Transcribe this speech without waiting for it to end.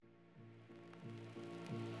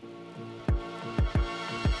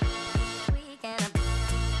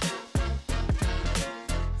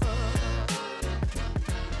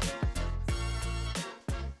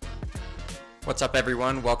What's up,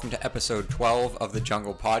 everyone? Welcome to episode 12 of the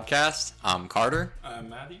Jungle Podcast. I'm Carter. I'm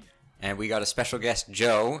Matthew. And we got a special guest,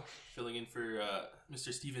 Joe. Filling in for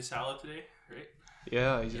Mr. Steven Sala today, right?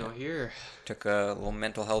 Yeah, he's not here. Took a little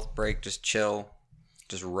mental health break, just chill,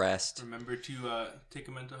 just rest. Remember to take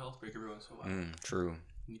a mental health break every once in a while. True.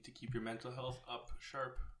 You need to keep your mental health up,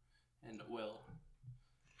 sharp, and well.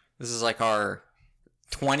 This is like our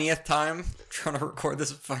 20th time trying to record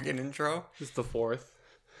this fucking intro. This is the fourth.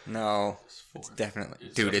 No, it's definitely...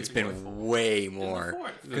 Dude, it's been way more.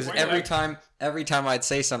 Because every time I'd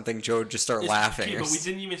say something, Joe would just start laughing. Okay, but we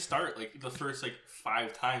didn't even start like the first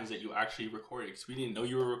 5 times that you actually recorded because we didn't know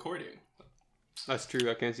you were recording. That's true.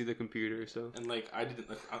 I can't see the computer, so. And I didn't.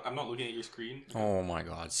 I'm not looking at your screen. Oh my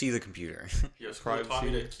god, see the computer. Your school taught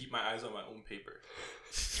me to keep my eyes on my own paper.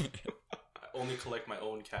 I only collect my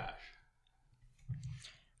own cash.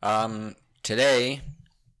 Today,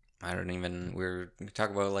 we're going to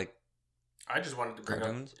talk about I just wanted to bring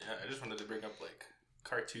cartoons? up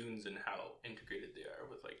cartoons and how integrated they are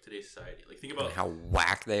with today's society. Think about how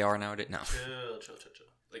whack they are nowadays. No. Chill.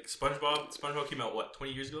 SpongeBob came out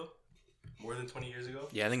 20 years ago? More than 20 years ago?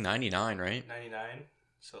 Yeah, I think 99, right? 99.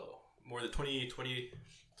 So more than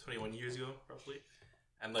 21 years ago, roughly.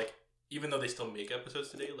 And even though they still make episodes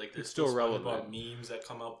today, there's still relevant memes that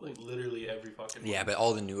come up literally every fucking Yeah, month. but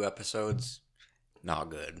all the new episodes,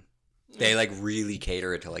 not good. They really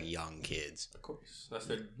cater it to young kids. Of course, that's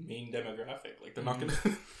their main demographic. They're not gonna.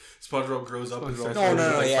 SpongeBob grows up and starts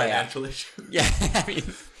financial issues. Yeah, I mean,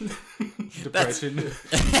 depression.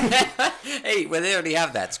 Hey, well, they already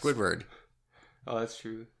have that Squidward. Oh, that's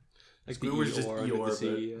true. Squidward's just Eeyore,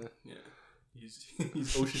 sea, yeah. He's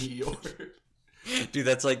Ocean Eeyore. Dude,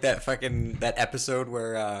 that's that episode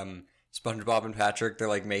where SpongeBob and Patrick,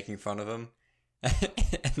 they're making fun of him.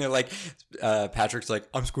 And they're Patrick's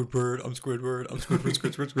I'm Squidward, I'm Squidward, I'm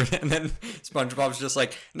Squidward. And then SpongeBob's just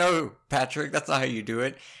no, Patrick, that's not how you do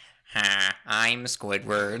it. I'm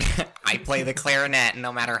Squidward. I play the clarinet, and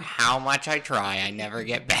no matter how much I try, I never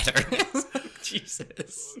get better.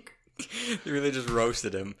 Jesus. They really just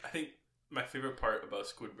roasted him. I think my favorite part about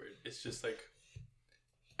Squidward is just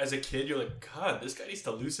as a kid, you're God, this guy needs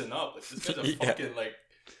to loosen up. This guy's a fucking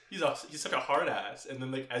he's such a hard ass. And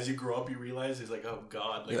then as you grow up, you realize he's oh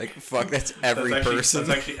god, fuck, that's every person.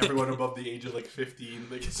 That's actually everyone above the age of 15.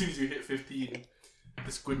 As soon as you hit 15,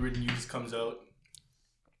 the Squidward news comes out.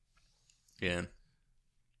 Yeah.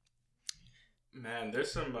 Man,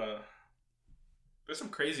 there's some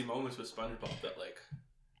crazy moments with SpongeBob that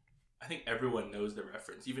I think everyone knows the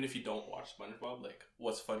reference, even if you don't watch SpongeBob.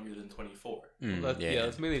 What's funnier than 24?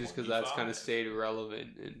 That's mainly just because that's kind of stayed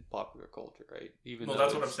relevant in popular culture, right? Even though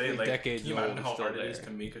that's what I'm saying. Decades can you imagine how hard it is to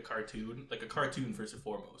make a cartoon? A cartoon, first and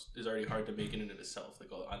foremost, is already hard to make in and of itself.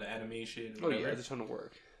 On the animation. Oh yeah, it's a ton of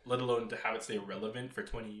work. Let alone to have it stay relevant for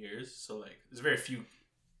 20 years. So there's very few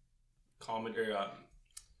cartoons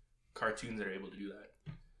that are able to do that.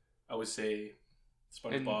 I would say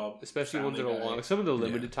SpongeBob, and especially ones that are long. Some of the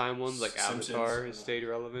limited time ones, Simpsons, Avatar, has stayed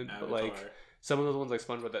relevant. Avatar. But some of those ones, like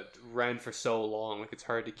SpongeBob, that ran for so long, it's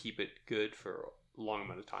hard to keep it good for a long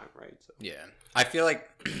amount of time, right? So yeah, I feel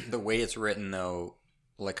the way it's written though,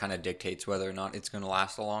 kind of dictates whether or not it's going to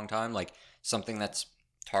last a long time. Something that's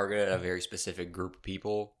targeted at a very specific group of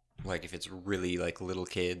people. If it's really little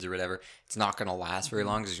kids or whatever, it's not going to last very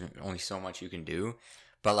long because there's only so much you can do.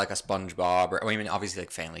 But a SpongeBob, or obviously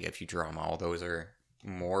Family Guy, Futurama, all those are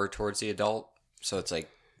more towards the adult, so it's I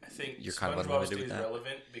think you're kind SpongeBob of unlimited with that.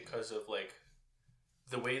 Relevant because of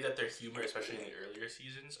the way that their humor, especially in the earlier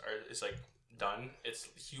seasons, is done. It's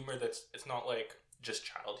humor it's not just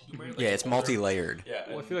child humor. It's multi-layered. Yeah,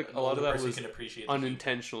 well, I feel a lot of that was unintentional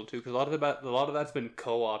unintentional too, because a lot of that's been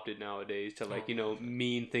co-opted nowadays to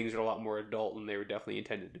mean things are a lot more adult than they were definitely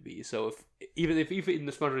intended to be. So even the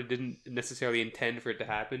SpongeBob didn't necessarily intend for it to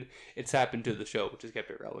happen, it's happened to the show, which has kept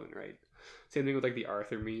it relevant, right? Same thing with the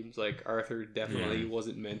Arthur memes. Arthur definitely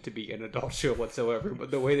wasn't meant to be an adult show whatsoever,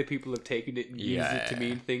 but the way that people have taken it and used it to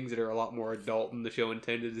mean things that are a lot more adult than the show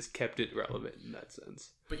intended has kept it relevant in that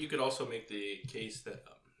sense. But you could also make the case that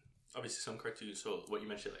obviously some cartoons, so what you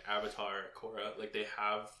mentioned, Avatar, Korra, they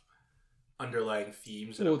have underlying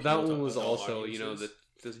themes. Well, that one was also,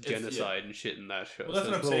 there's genocide and shit in that show. Well, that's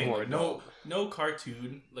what I'm saying. No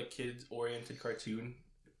cartoon, kids-oriented cartoon,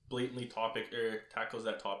 blatantly tackles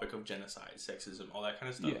that topic of genocide, sexism, all that kind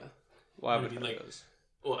of stuff. Yeah. Well, Avatar does.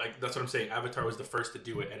 Well, that's what I'm saying. Avatar was the first to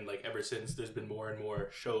do it, and ever since, there's been more and more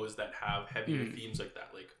shows that have heavier themes like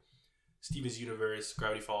that, Steven's Universe,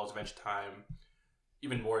 Gravity Falls, Adventure Time,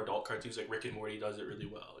 even more adult cartoons Rick and Morty does it really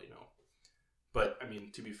well, But I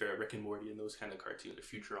mean, to be fair, Rick and Morty and those kind of cartoons,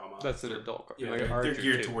 Futurama. That's an adult cartoon. Yeah, Like they're Archer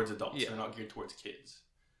geared too. towards adults. Yeah. They're not geared towards kids.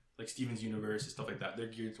 Like Steven's Universe and stuff like that. They're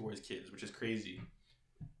geared towards kids, which is crazy.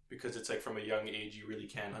 Because it's like from a young age, you really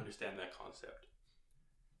can understand that concept.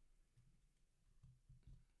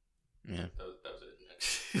 Yeah. That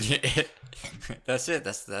was it. That's it.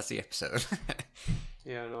 That's the episode.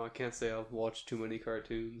 Yeah, no, I can't say I've watched too many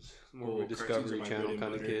cartoons. More Oh, of a cartoons are Discovery my Channel bread and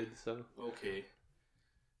kind of butter. kid, so. Okay.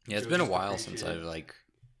 Yeah, it's Joe's been a just while since appreciated. I've like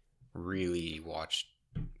really watched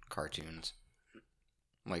cartoons.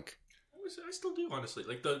 Like, I still do, honestly.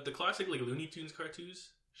 Like the classic like Looney Tunes cartoons,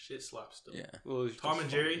 shit slaps still. yeah, Well, it's Tom just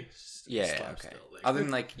and funny. Jerry, yeah, slaps okay. still. Like, Other than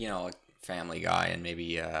like like Family Guy and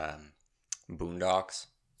maybe Boondocks.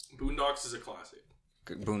 Boondocks is a classic.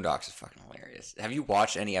 Boondocks is fucking hilarious. Have you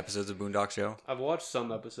watched any episodes of Boondocks, Joe? I've watched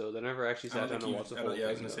some episodes. I never actually sat down and watched the full yeah, I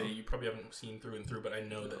was thing. gonna say you probably haven't seen through and through, but I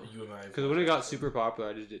know that you and I. Because when it got super popular,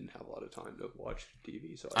 I just didn't have a lot of time to watch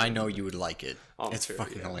TV. So I know you would like it. I'm It's sure,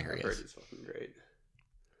 fucking yeah, I've hilarious. heard it's fucking great.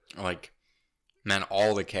 Like, man,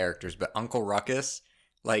 all the characters, but Uncle Ruckus,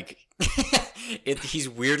 like, he's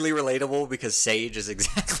weirdly relatable because Sage is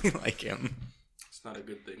exactly like him. It's not a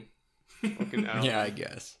good thing. Fucking Alan. Yeah, I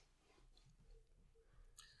guess.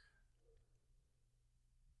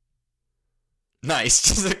 Nice,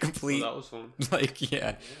 just a Well, complete, that was fun. like, yeah. Yeah,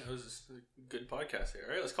 it was just a good podcast here.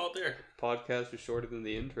 All right, let's call it there. Podcast was shorter than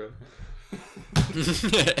the intro.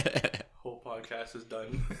 Whole podcast is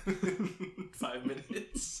done. 5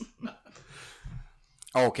 minutes.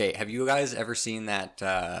 Okay, have you guys ever seen that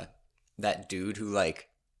that dude who like,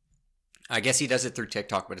 I guess he does it through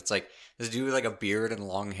TikTok, but it's like this dude with like a beard and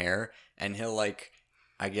long hair, and he'll like,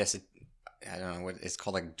 I guess I don't know what it's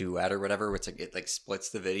called, like duet or whatever, where it's like it like splits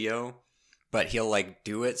the video, but he'll like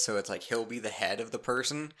do it so it's like he'll be the head of the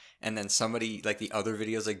person, and then somebody like the other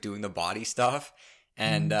videos like doing the body stuff,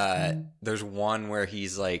 and there's one where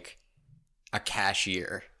he's like a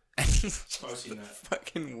cashier. And he's just I've seen the that.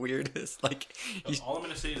 fucking weirdest. Like, he's All I'm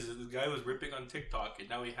gonna say is that the guy was ripping on TikTok, and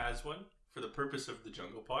now he has one for the purpose of the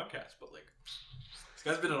Jungle podcast. But like, this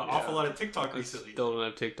guy's been on an awful lot of TikTok I recently. still don't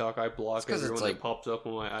have TikTok. I block It's 'cause it's everyone like- that pops up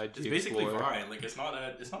on my IG It's basically Explorer. Vine. Like, it's not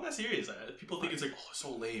that serious. People think it's like, oh, it's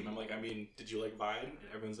so lame. I'm like, I mean, did you like Vine? And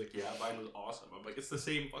everyone's like, yeah, Vine was awesome. I'm like, it's the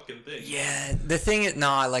same fucking thing. yeah. The thing is,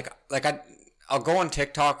 nah, I'll go on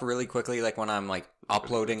TikTok really quickly, like when I'm like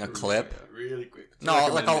uploading a clip. Yeah. Really quick. No,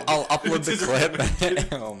 like I'll upload the It's clip.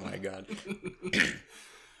 recommended. Oh my god.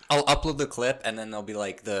 I'll upload the clip and then there'll be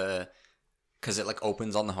like because it like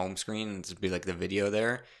opens on the home screen and it'll be like the video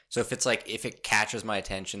there. So if it catches my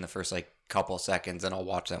attention the first like couple seconds, then I'll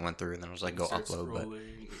watch that one through and then I'll just like go Start upload. But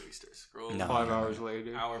Scrolling, we start scrolling. No. 5 hours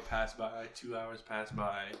later. Hour passed by, 2 hours passed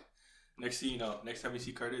by. Next thing you know, next time we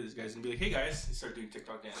see Carter, this guy's gonna be like, "Hey guys," and start doing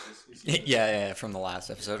TikTok dances. You see yeah, from the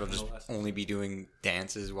last episode, I'll From the just last only be doing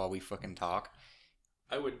dances while we fucking talk.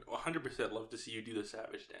 I would 100% love to see you do the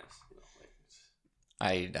Savage dance. You know, like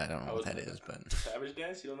I don't know I what was- that is, but Savage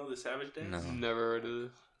dance. You don't know the Savage dance? No. Never heard of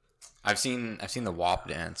this. I've seen the WAP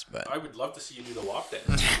dance, but I would love to see you do the WAP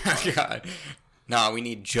dance. God. No, we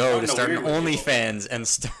need Joe I'm to the start an weird one, OnlyFans and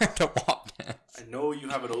start a WAP dance. I know you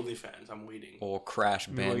have an OnlyFans. I'm waiting. Old Crash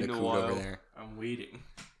Been waiting a Bandicoot while. over there. I'm waiting.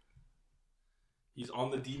 He's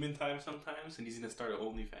on the demon time sometimes, and he's gonna start an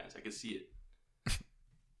OnlyFans. I can see it.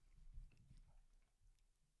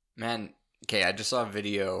 Man, okay, I just saw a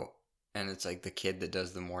video, and it's like the kid that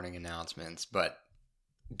does the morning announcements. But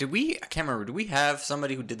I can't remember. Do we have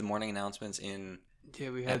somebody who did the morning announcements in? Yeah,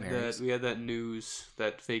 we At had Mary's.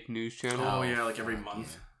 that fake news channel. Oh yeah, like every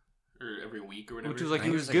month or every week or whatever. Which was like, I it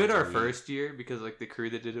think was it was, like, good our once a week. first year because like the crew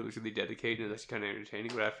that did it was really dedicated and that's kind of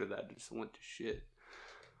entertaining. But after that, it just went to shit.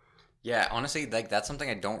 Yeah, honestly, like that's something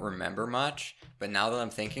I don't remember much. But now that I'm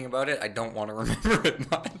thinking about it, I don't want to remember it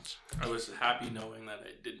much. I was happy knowing that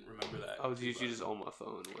I didn't remember that. I was usually just on my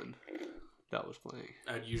phone when that was playing.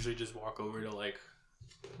 I'd usually just walk over to like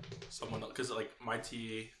someone else because like my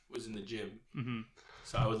TA was in the gym, Mm-hmm.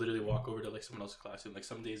 so I would literally walk over to like someone else's classroom. Like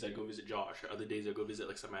some days I'd go visit Josh, or other days I'd go visit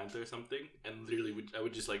like Samantha or something, and literally I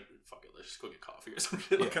would just like fuck it, let's just go get coffee or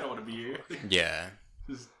something. Like I don't want to be here. Yeah.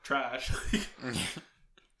 This is trash.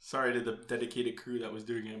 Sorry to the dedicated crew that was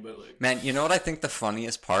doing it, but like Man, you know what I think the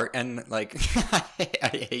funniest part, and like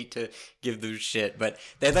I hate to give them shit, but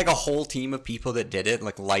they had like a whole team of people that did it,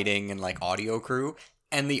 like lighting and like audio crew,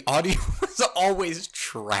 and the audio was always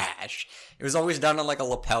trash. It was always done on like a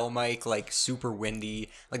lapel mic, like super windy.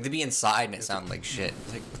 Like they'd be inside and it sounded like shit.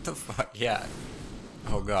 Like what the fuck? Yeah.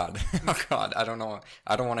 Oh god. Oh god. I don't know.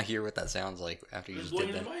 I don't want to hear what that sounds like after you just just did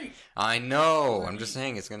blowing that. the mic. I know. I'm just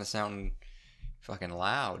saying it's gonna sound fucking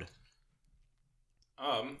loud.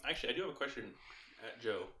 Actually, I do have a question at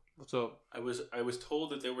Joe. What's up? I was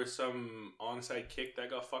told that there was some onside kick that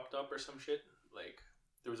got fucked up or some shit. Like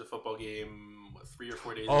there was a football game 3 or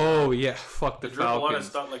 4 days ago. Oh yeah, fuck the They dropped a lot of Falcons.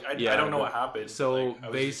 stuff. Like I Yeah, don't know but- what happened. so like, I was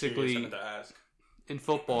just basically- curious, I had to ask. In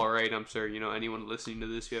football, right? I'm sure anyone listening to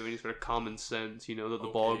this, you have any sort of common sense, that the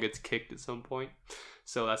ball Okay. gets kicked at some point.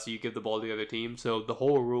 So that's you give the ball to the other team. So the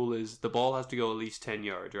whole rule is the ball has to go at least 10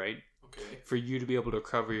 yards, right? Okay. For you to be able to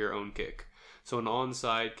cover your own kick. So an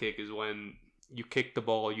onside kick is when you kick the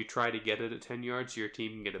ball, you try to get it at 10 yards so your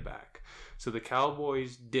team can get it back. So the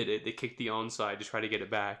Cowboys did it. They kicked the onside to try to get it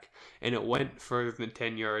back. And it went further than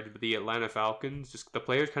 10 yards. But the Atlanta Falcons, the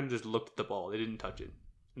players kind of just looked at the ball. They didn't touch it.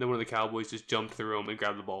 And then one of the Cowboys just jumped through them and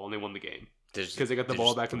grabbed the ball and they won the game. Because they got the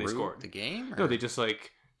ball back and they scored. The game? No, they just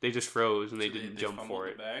froze and they So didn't jump fumbled for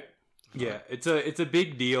the it. bag? Yeah, it's a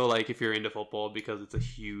big deal. Like if you're into football, because it's a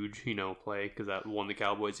huge play. Because that won the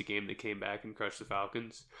Cowboys a game. They came back and crushed the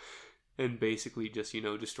Falcons, and basically just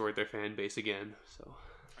destroyed their fan base again. So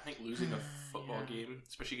I think losing a football game,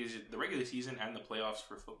 especially because the regular season and the playoffs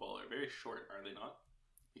for football are very short, are they not?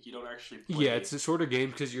 Like you don't actually play. yeah, it's a shorter game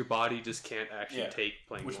because your body just can't actually Yeah, take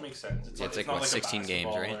playing. which more. makes sense. It's not- like, not what, a 16 games,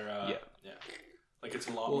 basketball right? or, Yeah. Like it's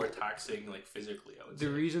a lot Well, more taxing, like physically. I would The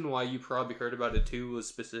say. reason why you probably heard about it too was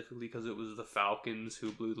specifically because it was the Falcons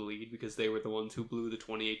who blew the lead because they were the ones who blew the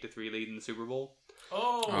 28-3 lead in the Super Bowl.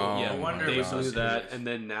 Oh, Oh, yeah, no wonder they it was so blew that, serious. and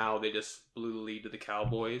then now they just blew the lead to the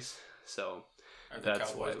Cowboys. So Are the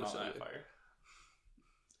that's why Cowboys it was not so that good. fire?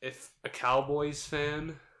 if a Cowboys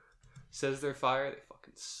fan says they're fire, they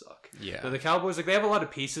fucking suck. Yeah. Now, the Cowboys, they have a lot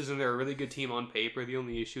of pieces and they're a really good team on paper. The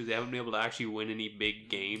only issue is they haven't been able to actually win any big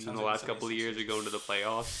games in Sounds the like last couple of years or 76ers. going to the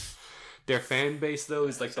playoffs. Their fan base, though,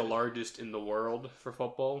 is like the largest in the world for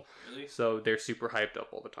football. Really? So they're super hyped up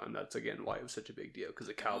all the time. That's, again, why it was such a big deal. Because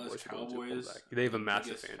the Cowboys are going to pull Cowboys, back. They have a massive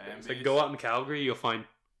biggest fan fan base. Like, base. go out in Calgary, you'll find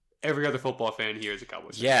every other football fan here is a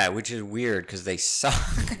Cowboys fan. Yeah, which is weird because they suck.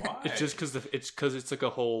 Why? It's just because it's like a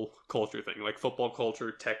whole culture thing. Like football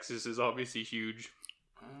culture, Texas is obviously huge.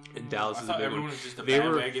 And Dallas I is a thought big everyone one. was just a They were-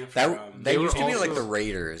 bandwagon for, That They they were used to be like also- the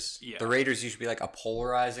Raiders. Yeah. The Raiders used to be like a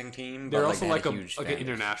polarizing team. But They're like, also they had like a a huge like fan an base.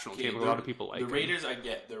 international Okay, team. A the- lot of people like the them. Raiders. I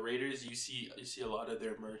get the Raiders. You see a lot of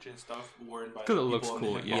their merch and stuff worn by 'Cause it the looks people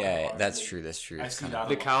in cool, the yeah. Yeah, bar. that's Like, true. That's true. I It's see kind that of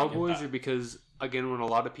The I get Cowboys that. are because again, when a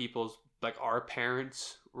lot of people's like our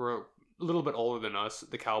parents were a little bit older than us,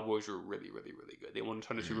 the Cowboys were really, really, really good. They won a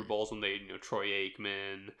ton of Super Bowls when they, Troy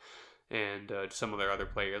Aikman and some of their other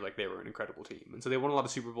players. Like they were an incredible team, and so they won a lot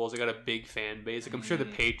of Super Bowls. They got a big fan base. Like I'm sure the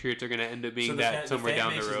Patriots are going to end up being So that somewhere fan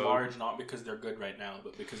down base the is road. large, not because they're good right now,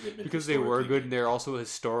 but because they've been Because they were historically good, and they're also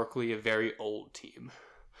historically a very old team.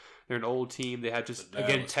 They're an old team. They had just The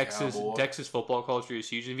again Dallas Texas Cowboys. Texas football culture is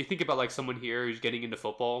huge. If you think about like someone here who's getting into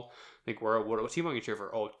football, like what team am I gonna cheer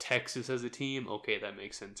for? Oh, Texas as a team. Okay, that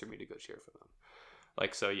makes sense for me to go cheer for them.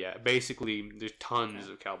 Like so, yeah. Basically, there's tons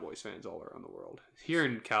of Cowboys fans all around the world. Here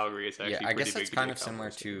in Calgary, it's actually Yeah, I pretty guess big that's to be kind a of similar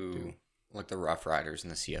Cowboys fan, to too. like the Rough Riders in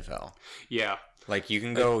the CFL. Yeah. Like you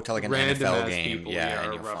can go to like an Random NFL ass game, people, yeah, and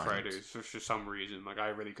are you'll Rough find. Riders for some reason. Like I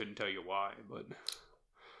really couldn't tell you why, but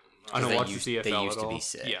I 'Cause don't they watch used- the CFL they used at to be all.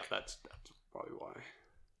 sick. Yeah, that's probably why.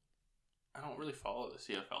 I don't really follow the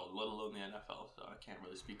CFL, let alone the NFL, so I can't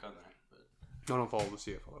really speak on that. But I don't follow the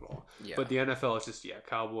CFL at all. Yeah. But the NFL is just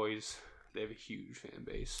Cowboys. They have a huge fan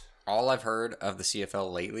base. All I've heard of the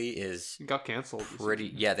CFL lately is It got canceled. this pretty.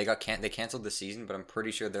 season. Yeah, they canceled the season, but I'm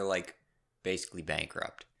pretty sure they're like basically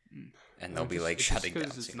bankrupt, and they'll be Just- like it's shutting just down.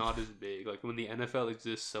 'cause it's soon. not as big. Like when the NFL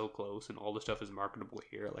exists so close and all the stuff is marketable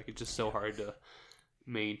here, like it's just so hard to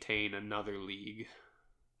maintain another league.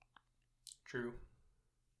 true.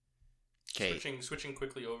 Okay, Switching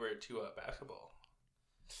quickly over to basketball.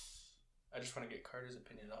 I just want to get Carter's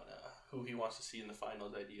opinion on who he wants to see in the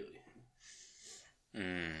finals, ideally.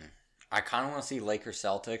 I kind of want to see Lakers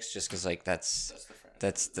Celtics just because like That's the franchise.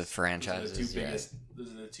 that's the franchises. Those are the two yeah. biggest.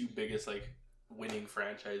 Those are the two biggest like winning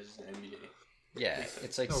franchises in the NBA. Yeah,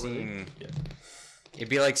 it's like Oh, really? seeing. Yeah. It'd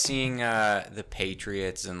be like seeing the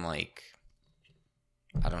Patriots and like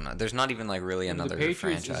I don't know. There's not even like really another the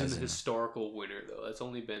Patriots franchise. isn't a in- historical winner though. That's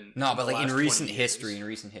only been No, but the like in last recent 20 history,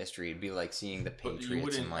 years. it'd be like seeing the But you Patriots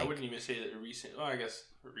wouldn't. and I like wouldn't even say that recent. Well, I guess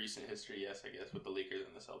recent history. Yes, I guess with the Lakers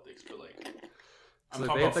and the Celtics, but like. So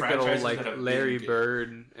talking they have about that good old franchises like that have been Larry good.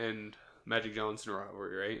 Bird and Magic Johnson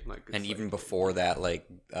rivalry, right? Like, it's and even like- before that, like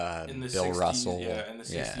In the Bill 60s, Russell, yeah, in the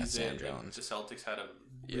 60s, Sam the Jones. Celtics had a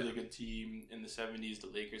really good team. In the 70s, the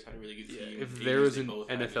Lakers had a really good team. If 80s, there was they an both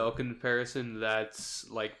had NFL comparison, that's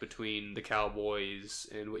like between the Cowboys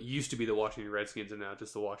and what used to be the Washington Redskins and now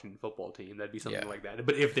just the Washington football team. That'd be something like that.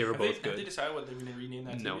 But if they were both Have they good. decided what they're going to rename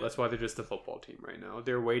that team? No, that's why they're just the football team right now.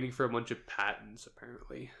 They're waiting for a bunch of patents,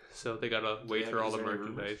 apparently. So they gotta wait for all the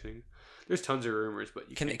merchandising. There's tons of rumors,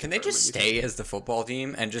 but can they just stay as the football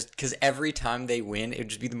team and just because every time they win, it would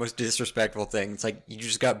just be the most disrespectful thing. It's like you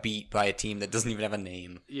just got beat by a team that doesn't even have a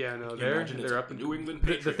name. Yeah, no, they're up in New England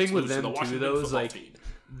Patriots. The thing with them the too, though, is like team.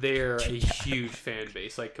 they're a huge fan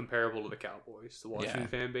base, like comparable to the Cowboys. The Washington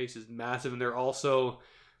fan base is massive, and they're also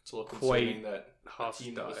it's a little quite that hostile.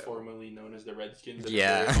 Team that was formerly known as the Redskins.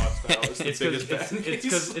 It's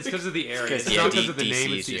because of the area. It's not because of the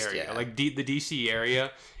name. It's the area. Like the DC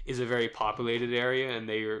area is a very populated area, and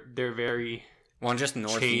they're very just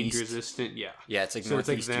northeast change resistant. Yeah, it's like so it's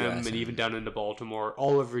like them, US and even down into Baltimore,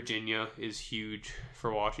 all of Virginia is huge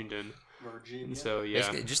for Washington. Virginia. So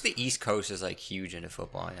basically, just the East Coast is like huge into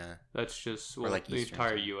football. Yeah, that's just like the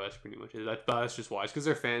entire U.S. pretty much is. That's just why. It's because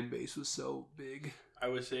their fan base was so big. I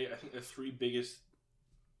would say I think the three biggest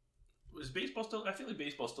was baseball still. I feel like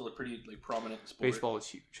baseball's still a pretty like prominent sport. Baseball is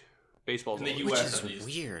huge. Baseball's in the always U.S. Which is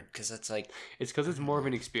weird because it's like it's because it's more of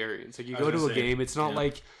an experience. Like you go to a game, it's not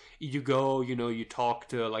like you go, you talk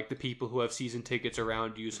to like the people who have season tickets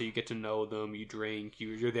around you, so you get to know them. You drink.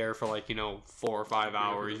 You're there for like 4 or 5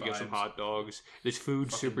 hours. You get some hot dogs. There's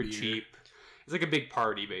food super cheap. It's like a big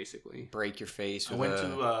party basically. Break your face. I went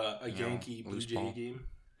to a Yankee Blue Jay game.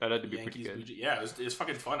 That had to be pretty good. Yeah, it was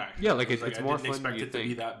fucking fun actually. Yeah, like it's more fun. I didn't expect it to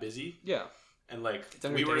be that busy. Yeah, and like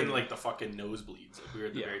we were in like the fucking nosebleeds. Like we were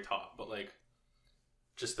at the very top, but like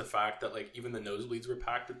just the fact that like even the nosebleeds were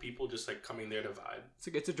packed with people just like coming there to vibe.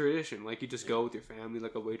 It's a tradition. Like you just go with your family,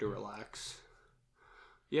 like a way to relax.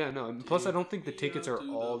 Yeah, no. And plus, I don't think the tickets are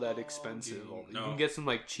all that expensive. You can get some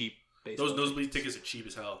like cheap. Those nosebleed tickets are cheap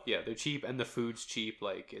as hell. Yeah, they're cheap, and the food's cheap.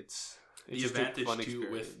 Like it's the just advantage a fun too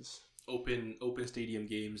experience. With open stadium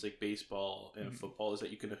games like baseball and football is that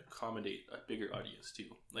you can accommodate a bigger audience too.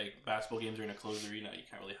 Like basketball games are in a closed arena, you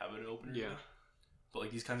can't really have it open arena. Yeah. But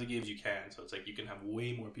like these kinds of games you can, so it's like you can have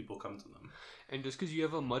way more people come to them. And just because you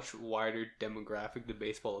have a much wider demographic that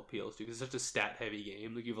baseball appeals to, because it's such a stat heavy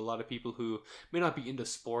game, like you have a lot of people who may not be into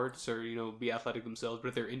sports or be athletic themselves, but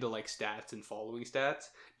if they're into like stats and following stats,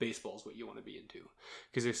 baseball's what you want to be into,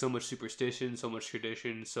 because there's so much superstition, so much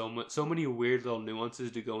tradition, so many weird little nuances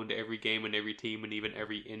to go into every game and every team and even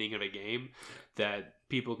every inning of a game that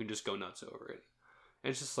people can just go nuts over it. And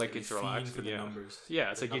it's just like it's relaxing for the numbers. Yeah,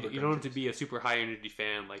 it's like you don't have to be a super high energy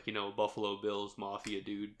fan like Buffalo Bills Mafia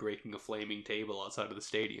dude breaking a flaming table outside of the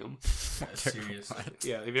stadium. Seriously.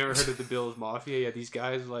 Yeah, have you ever heard of the Bills Mafia? Yeah, these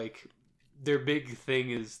guys like their big thing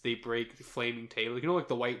is they break flaming tables. Like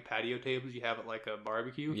the white patio tables you have at like a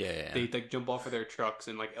barbecue. Yeah. They like jump off of their trucks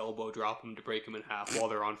and like elbow drop them to break them in half while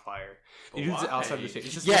they're on fire. They do this outside of the stadium.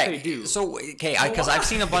 It's just what they do. So because I've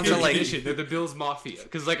seen a bunch of like they're the Bills Mafia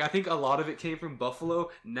because like I think a lot of it came from Buffalo.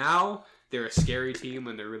 Now they're a scary team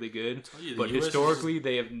and they're really good, but historically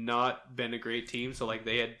they have not been a great team. So like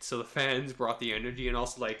the fans brought the energy and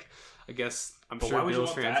also like. I guess I'm sure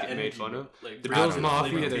Bills fans get made fun of. Like, the Bills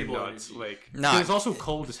Mafia, they're nuts. Like, it's also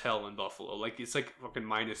cold as hell in Buffalo. Like, it's like fucking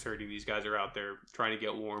minus 30. These guys are out there trying to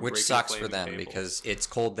get warm. Which sucks for them because it's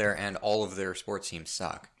cold there and all of their sports teams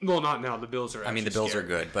suck. Well, not now. The Bills are. I mean, the Bills are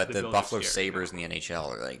good, but the Buffalo Sabres in the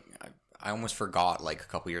NHL are like. I almost forgot like a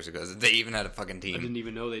couple years ago that they even had a fucking team. I didn't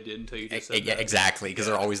even know they did until you just said that. Exactly, because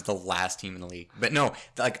they're always the last team in the league. But no,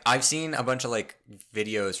 like I've seen a bunch of like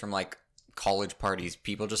videos from like college parties.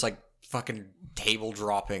 People just like fucking table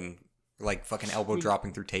dropping, like fucking elbow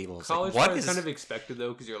dropping through tables. College like, is kind of expected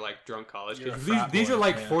though, because you're like drunk college kids. These are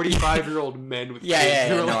like 45-year-old men with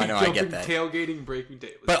kids who are like I jumping, get that. Tailgating, breaking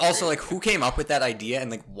tables. But also, like, who came up with that idea,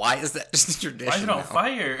 and like, why is that just a tradition? Why is it on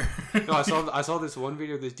fire? No, I saw this one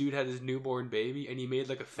video. This dude had his newborn baby, and he made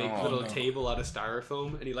like a fake little table out of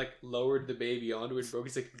styrofoam, and he like lowered the baby onto it. And broke.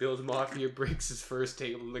 He's like, Bills Mafia breaks his first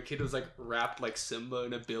table, and the kid was like wrapped like Simba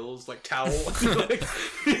in a Bills like towel.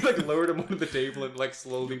 He like lowered him onto the table and like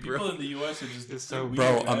slowly broke. People in the U.S. are just so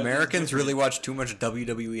bro. Americans really watch too much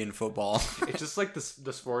WWE and football. It's just like the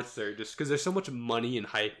sports there, just because there's so much money and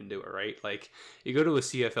hype into it, right? Like you go to a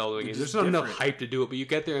CFL game, there's not enough hype to do it, but you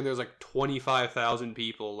get there and there's like 25,000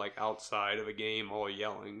 people like outside of a game all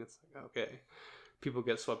yelling. It's like okay, people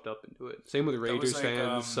get swept up into it. Same with Raiders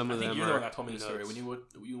fans. Some of them you're are. The one that told me the story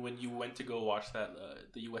when you went to go watch that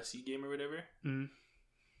the USC game or whatever.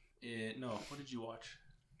 Mm-hmm. No, what did you watch?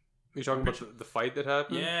 You're talking about the fight that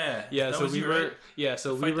happened? Yeah. Yeah, That so was we you, were right?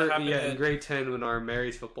 so The we fight that were happened in at- grade 10 when our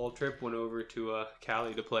Mary's football trip went over to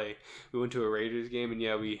Cali to play. We went to a Raiders game, and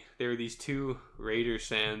there were these two Raiders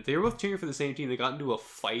fans. They were both cheering for the same team. They got into a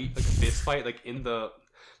fight, like a fist fight, like in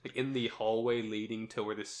the hallway leading to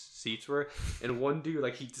where the seats were, and one dude,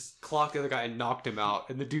 like, he just clocked the other guy and knocked him out,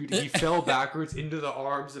 and the dude, he fell backwards into the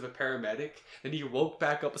arms of a paramedic, and he woke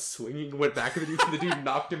back up swinging, went back to the dude, and the dude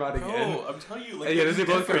knocked him out again. Bro, I'm telling you, like, And yeah, this they is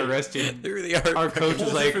both got different. arrested. They really are. Our coach Whole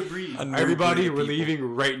was like, different breed. A new everybody, breed of we're people.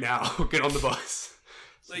 leaving right now. Get on the bus.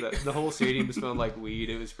 So Like- the whole stadium smelled like weed.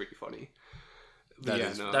 It was pretty funny. But That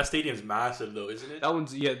is- That stadium's massive, though, isn't it? that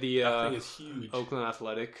one's the That thing is huge. Oakland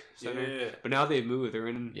Athletic Center. Yeah. But now they've moved. They're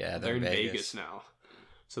in they're in in Vegas. Vegas now.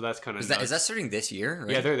 So that's kind of Is that starting this year?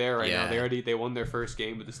 Right? Yeah, they're there right Yeah. now. They won their first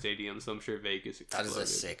game with the stadium, so I'm sure Vegas That exploded. is a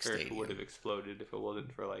sick or stadium. would have exploded if it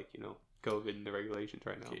wasn't for COVID and the regulations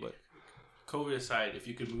right now. Okay. But COVID aside, if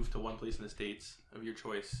you could move to one place in the States of your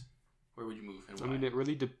choice, where would you move and why? I mean, it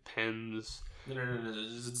really depends. No.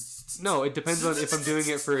 No, it depends on if I'm doing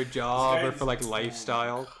it for a job or for like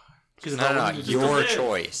lifestyle. Because No, your live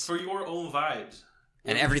choice. For your own vibes.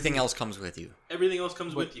 And everything else comes with you. Everything else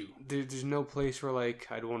comes with you. There's no place where like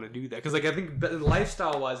I'd want to do that because like I think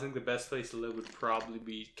lifestyle wise, I think the best place to live would probably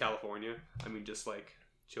be California. I mean, just like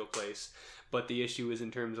chill place. But the issue is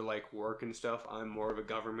in terms of like work and stuff. I'm more of a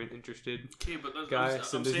government interested Okay, but that's, guy, I'm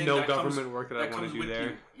so there's saying no that comes- government work that I want comes to do with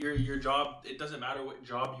there. you. Your job. It doesn't matter what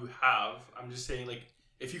job you have. I'm just saying, like,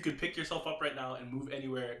 if you could pick yourself up right now and move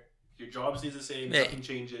anywhere, your job stays the same. Yeah. Nothing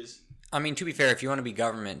changes. I mean, to be fair, if you want to be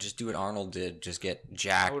government, just do what Arnold did. Just get I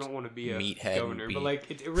jacked. don't want to be a meathead governor, and but be-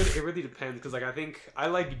 like it really depends because like I think I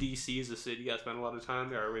like DC as a city. I spent a lot of time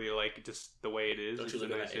there. I really like just the way it is. Don't It's you a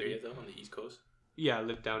live in nice that area city. though, on the East Coast? Yeah, I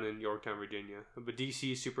live down in Yorktown, Virginia. But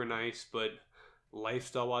DC is super nice, but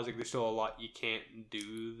lifestyle wise, like there's still a lot you can't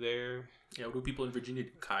do there. Yeah. What do people in Virginia do?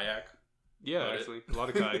 Kayak. Yeah, Got it. actually, a lot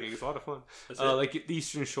of kayaking. It's a lot of fun. That's it. Like the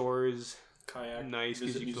Eastern Shore is Kayak. nice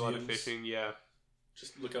because visit you can do a lot of museums, fishing. Yeah,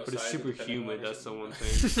 Just look outside. but it's super at the Pentagon humid. or That's the something. one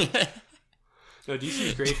thing. No, DC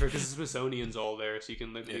is great for because the Smithsonian's all there, so you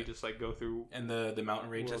can literally Yeah. just like go through And the mountain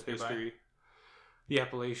range world that's nearby. history. The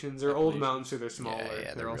Appalachians, they're old Appalachians. mountains, so they're smaller. yeah,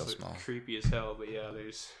 they're they're real also small. creepy as hell. But yeah,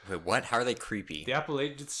 there's Wait, what? How are they creepy? the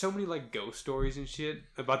Appalachians. So many like ghost stories and shit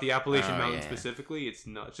about the Appalachian Oh, Mountains yeah. specifically. It's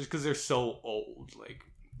nuts, just because they're so old. Like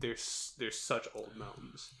they're such old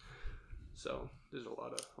mountains. So there's a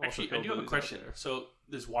lot of. Also Actually, I do have a hillbillies out question. there. So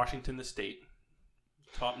there's Washington, the state,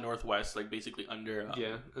 top northwest, like basically under.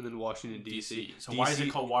 Yeah, and then Washington D.C. So why is it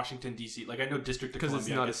called Washington D.C.? Like I know District of Because it's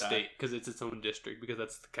Columbia. not I a get that. state, because it's its own district, because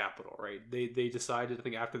that's the capital, right? They decided, I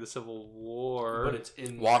think, after the Civil War, but it's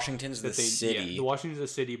in Washington's the that they, city. Yeah, the Washington's a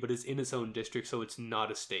city, but it's in its own district, so it's not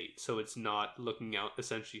a state. So it's not looking out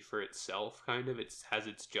essentially for itself. Kind of, it has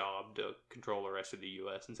its job to control the rest of the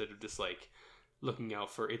U.S. instead of just like looking out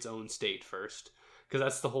for its own state first. Because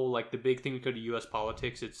that's the whole like the big thing we go to U.S.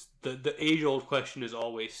 politics. It's the age old question is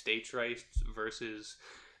always states' rights versus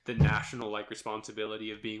the national like responsibility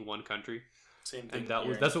of being one country. same thing. And that here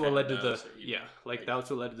was in that's what led to Canada, the so that's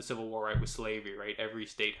what led to the Civil War, right? With slavery, right? Every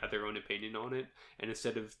state had their own opinion on it, and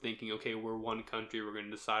instead of thinking, okay, we're one country, we're going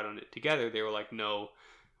to decide on it together, they were like, no,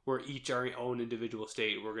 we're each our own individual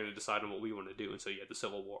state, we're going to decide on what we want to do. And so you had the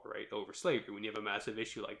Civil War, right, over slavery. When you have a massive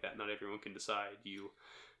issue like that, not everyone can decide.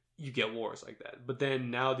 You get wars like that. But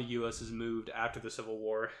then now the U.S. has moved after the Civil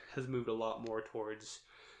War, has moved a lot more towards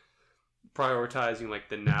prioritizing like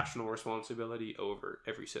the national responsibility over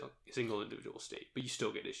every single individual state. But you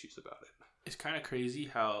still get issues about it. It's kind of crazy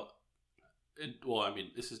how. Well, I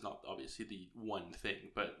mean, this is not obviously the one thing,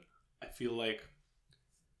 but I feel like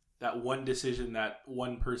that one decision that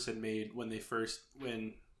one person made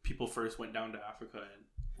when people first went down to Africa and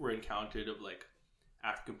were encountered of like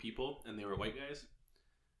African people and they were white guys.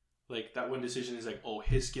 Like that one decision is like, oh,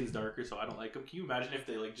 his skin's darker, so I don't like him. Can you imagine if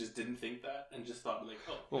they like just didn't think that and just thought like,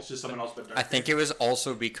 oh, it's just someone else but darker? I think it was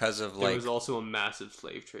also because of There like. was also a massive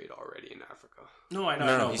slave trade already in Africa. No, I know.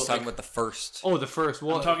 No, I know, he's but, talking like, about the first. Oh, the first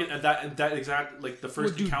one. I'm talking that exact like the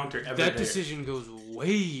first Well, dude, encounter ever. that there. decision goes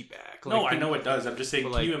way back. No, Like, I know it does. I'm just saying. but,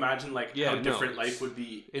 Can like, you imagine like yeah, how no, different it's- life would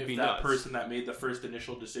be it'd if be that nuts. person that made the first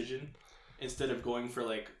initial decision, instead of going for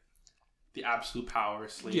like the absolute power,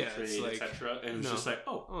 slave Yeah, it's trade, like- etc. And it was no. just like,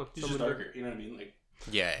 oh, he's just someone- darker. You know what I mean? Like,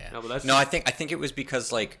 Yeah, yeah. No, but that's No, I think it was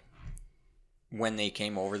because like when they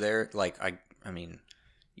came over there, like I mean,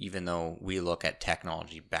 even though we look at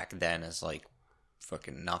technology back then as like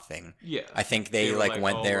fucking nothing, yeah. I think they They were like like,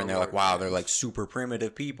 went oh, there we're and they're like, more wow, they're advanced. like super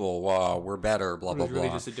primitive people. Wow, we're better. Blah It blah was really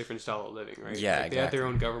blah. just a different style of living, right? Yeah, Like, they had their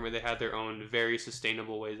exactly. own government. They had their own very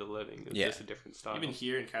sustainable ways of living. It was Yeah. just a different style. even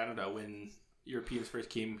here in Canada, when Europeans first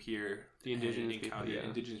came here, The indigenous and people, encountered yeah.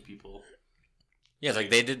 indigenous people. Yeah, it's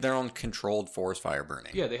like they did their own controlled forest fire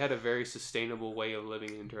burning. Yeah, they had a very sustainable way of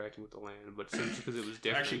living and interacting with the land, but simply because it was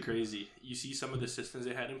different. Actually, crazy. You see some of the systems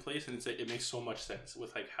they had in place, and it's like, it makes so much sense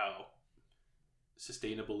with like how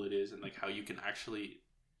sustainable it is, and like how you can actually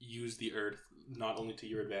use the earth not only to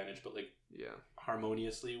your advantage, but like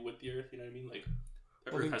harmoniously with the earth. You know what I mean? Like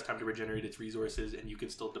the earth has time to regenerate its resources, and you can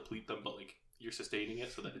still deplete them, but like you're sustaining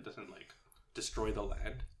it so that it doesn't like destroy the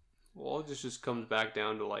land. Well, all this just comes back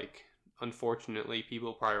down to like, unfortunately,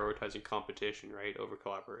 people prioritizing competition, right, over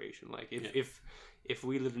collaboration. Like if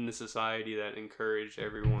we lived in a society that encouraged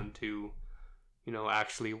everyone to, you know,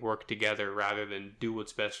 actually work together rather than do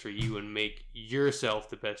what's best for you and make yourself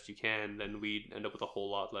the best you can, then we'd end up with a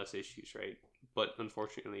whole lot less issues, right? But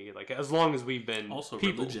unfortunately, like, as long as we've been Also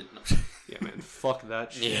people, religion. yeah, man, fuck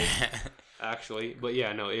that shit. Yeah. Actually, but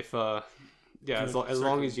yeah, no, if as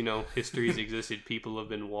long as, you know, history's existed, people have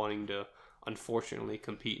been wanting to, unfortunately,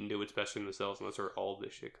 compete and do what's best for themselves, and that's where all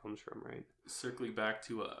this shit comes from, right? Circling back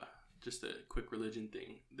to just a quick religion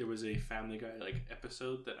thing, there was a Family Guy like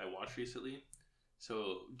episode that I watched recently.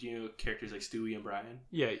 So do you know characters like Stewie and Brian?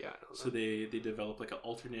 Yeah, I know So they develop like an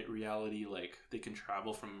alternate reality, like they can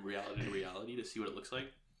travel from reality to reality to see what it looks like.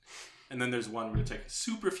 And then there's one where it's like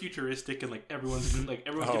super futuristic and like everyone's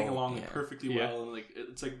getting along perfectly well, and like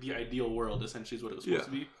it's like the ideal world essentially is what it was supposed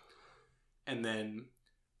to be. And then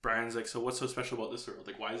Brian's like, so what's so special about this world?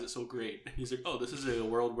 Like, why is it so great? And he's like, oh, this is a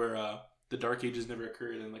world where the Dark Ages never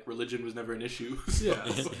occurred and like religion was never an issue. Yeah.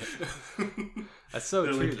 That's so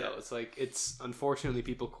They're true, like, though. It's like, it's unfortunately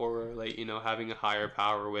people correlate, you know, having a higher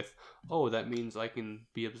power with, oh, that means I can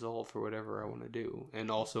be absolved for whatever I want to do.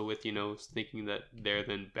 And also with, you know, thinking that they're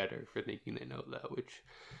then better for thinking they know that, which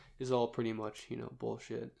is all pretty much, you know,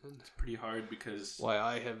 bullshit. And It's pretty hard because why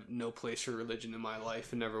I have no place for religion in my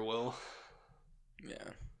life and never will. Yeah.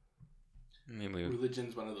 Maybe.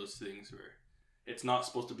 religion's one of those things where it's not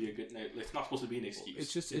supposed to be it's not supposed to be an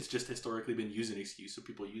excuse. It's just historically been used as an excuse, so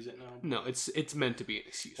people use it now. No, it's meant to be an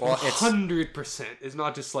excuse. Well, 100%. It's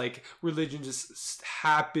not just like religion just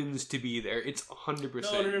happens to be there. It's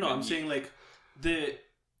 100%. No. I'm saying like the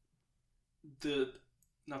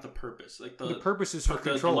not the purpose. Like the purpose is for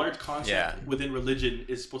control. The large concept within religion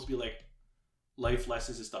is supposed to be like life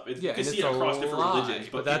lessons and stuff. You can see it across different religions,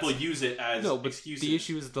 but people use it as excuses. The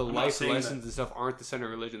issue is the life lessons and stuff aren't the center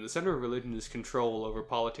of religion. The center of religion is control over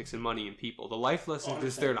politics and money and people. The life lessons are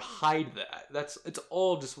just there to hide that. It's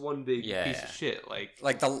all just one big piece of shit.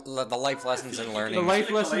 Like the life lessons and learning. The life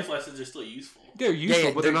lessons are still useful. They're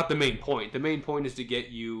useful, but they're not the main point. The main point is to get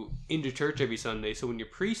you into church every Sunday, so when your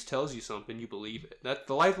priest tells you something, you believe it. That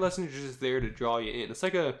the life lessons are just there to draw you in. It's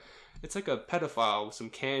like a pedophile with some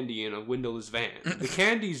candy in a windowless van. The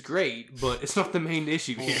candy's great, but it's not the main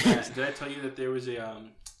issue here. Did I tell you that there was I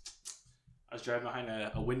was driving behind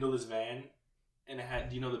a windowless van, and it had,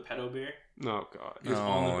 do you know the pedo bear? Oh god. It was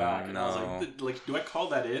on the back, and I was like, do I call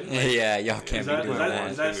that in? Like, yeah, y'all can't be doing that.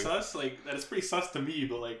 Is that sus? Like, that is pretty sus to me,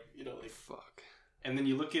 but like, you know, like, fuck. And then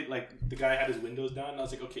you look at, like, the guy had his windows down, and I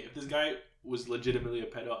was like, okay, if this guy was legitimately a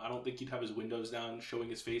pedo, I don't think he'd have his windows down, showing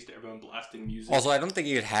his face to everyone, blasting music. Also, I don't think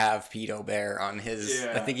he'd have Pedo Bear on his...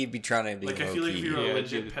 Yeah. I think he'd be trying to be like, I feel like if you're a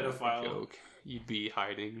legit pedophile... Joke. You'd be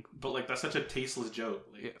hiding. But, like, that's such a tasteless joke.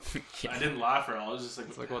 Like, I didn't laugh at all. I was just like,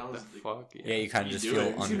 it's like what the fuck? Yeah, you kind of just feel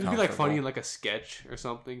uncomfortable. It'd be, like, funny in, like, a sketch or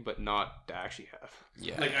something, but not to actually have.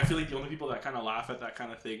 Yeah. Like, I feel like the only people that kind of laugh at that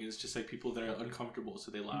kind of thing is just, like, people that are uncomfortable,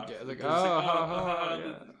 so they laugh. Yeah, like,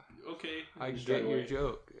 okay. I get your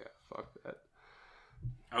joke. Yeah, fuck that.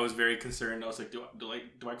 I was very concerned. I was like,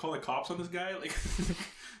 do I call the cops on this guy? Like,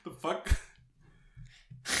 the fuck?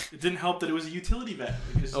 It didn't help that it was a utility van.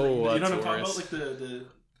 Like, you know what I'm talking about? Like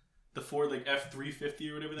the Ford like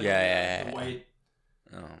F-350 or whatever that is. The white,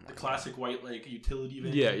 the classic white like utility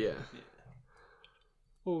van. Yeah.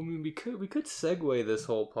 Well, I mean, we could segue this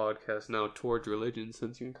whole podcast now towards religion,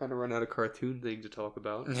 since you can kind of run out of cartoon things to talk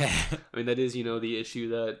about. I mean, that is, the issue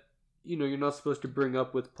that, you're not supposed to bring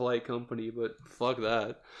up with polite company, but fuck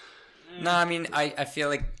that. No, I mean, I feel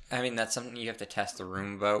like, that's something you have to test the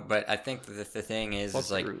room about, but I think the thing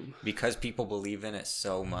is like, because people believe in it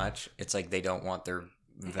so much, it's like they don't want their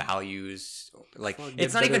values, like,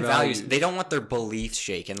 it's not even values, they don't want their beliefs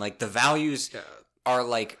shaken. Like, the values are,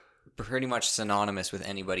 like, pretty much synonymous with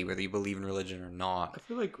anybody, whether you believe in religion or not. I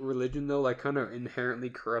feel like religion, though, like, kind of inherently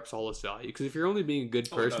corrupts all its value, because if you're only being a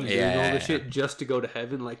good person doing all this shit just to go to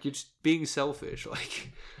heaven, like, you're just being selfish,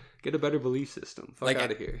 like... Get a better belief system. Fuck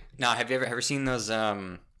out of here. Now, have you ever seen those,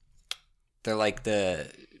 they're like the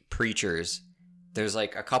preachers. There's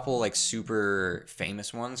like a couple like super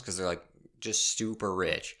famous ones because they're like just super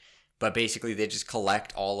rich. but basically they just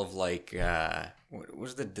collect all of like what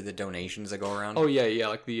was the donations that go around? Oh yeah,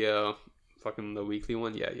 like the fucking the weekly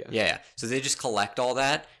one. Yeah. So they just collect all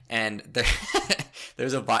that, and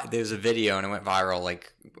there's a video, and it went viral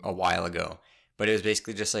like a while ago. But it was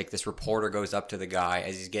basically just like this reporter goes up to the guy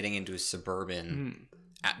as he's getting into his Suburban,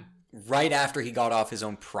 right after he got off his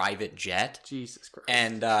own private jet. Jesus Christ!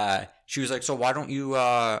 And she was like, "So why don't you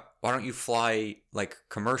fly like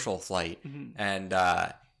commercial flight?" And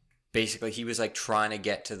basically he was like trying to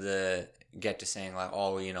get to saying like,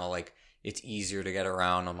 "Oh, you know, like it's easier to get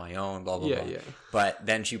around on my own." Blah blah blah. Yeah. But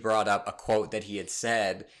then she brought up a quote that he had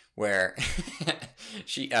said where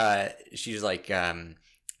she was like.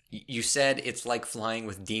 You said it's like flying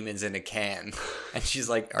with demons in a can. And she's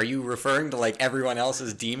like, are you referring to like everyone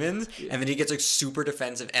else's demons? Yeah. And then he gets like super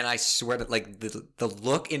defensive. And I swear that like the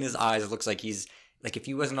look in his eyes looks like he's like, if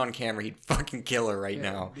he wasn't on camera, he'd fucking kill her right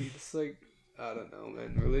now. Dude, it's like, I don't know,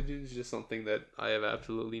 man. Religion is just something that I have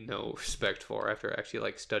absolutely no respect for after actually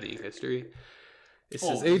like studying history. It's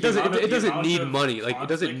just, it doesn't need money. Like, it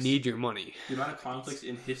doesn't need your money. The amount of conflicts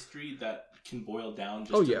in history that can boil down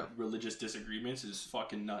just to religious disagreements is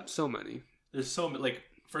fucking nuts. So many. There's so many. Like,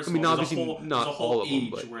 first of all, there's a whole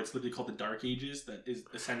age where it's literally called the Dark Ages that is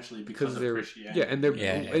essentially because of Christianity. Yeah,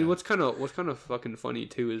 and what's kind of fucking funny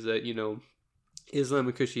too is that, you know, Islam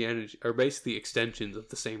and Christianity are basically extensions of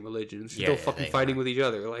the same religion. Still fucking fighting with each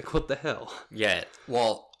other. Like, what the hell? Yeah.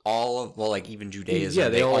 Well, like even Judaism. Yeah,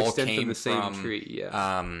 they all extend from the same tree.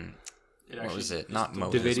 Yeah. What was it? Not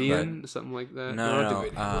Moses, Davidian, something like that. No.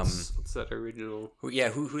 What's that original?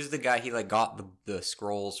 Who's the guy? He like got the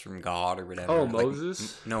scrolls from God or whatever. Oh, like,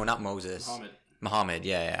 Moses? No, not Moses. Muhammad.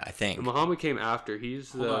 Yeah, I think. Muhammad came after.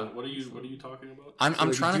 He's Hold on. What are you talking about? I'm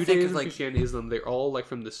like trying to Judaism, think of like Christianity, Islam. They're all like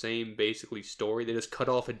from the same basically story. They just cut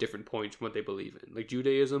off at different points from what they believe in. Like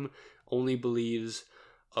Judaism only believes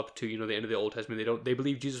up to, you know, the end of the Old Testament. They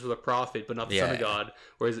believe Jesus was a prophet, but not the Son of God.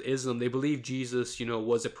 Whereas Islam, they believe Jesus, you know,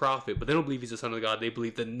 was a prophet, but they don't believe he's the Son of God. They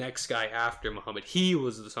believe the next guy after Muhammad, he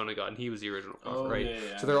was the Son of God, and he was the original prophet, right?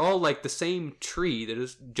 Yeah. So they're all like the same tree. They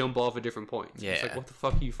just jump off at different points. Yeah. It's like, what the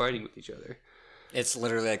fuck are you fighting with each other? It's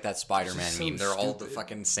literally like that Spider-Man so meme. They're all the stupid.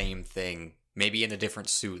 fucking same thing, maybe in a different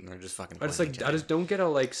suit, and they're just fucking. I just don't get how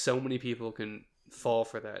like so many people can fall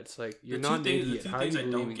for that. It's like, you're not an idiot. How are you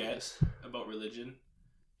believing this? About religion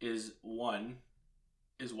is why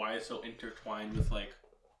it's so intertwined with like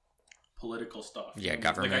political stuff. Yeah,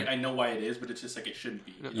 government. Like I know why it is, but it's just like it shouldn't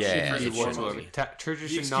be.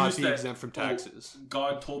 Churches should not be exempt from taxes.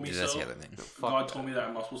 God told me so. That's the other thing. God told me that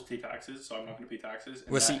I'm not supposed to pay taxes, so I'm not going to pay taxes.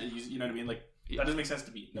 And you know what I mean? Like that doesn't make sense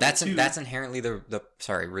to me. That's inherently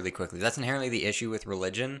sorry, really quickly. That's inherently the issue with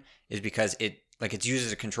religion is because it's used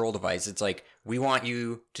as a control device. It's like, we want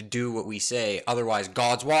you to do what we say, otherwise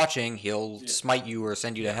God's watching, he'll smite you or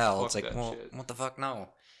send you to hell. It's like, well, what the fuck, no.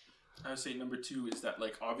 I would say number 2 is that,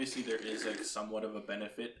 like, obviously there is, like, somewhat of a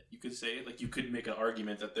benefit, you could say. Like, you could make an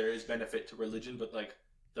argument that there is benefit to religion, but, like,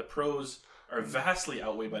 the pros are vastly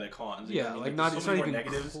outweighed by the cons. You know what I mean? Like, it's not even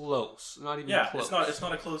close. Not even close. It's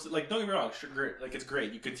not a close. Like, don't get me wrong. Sure, like, it's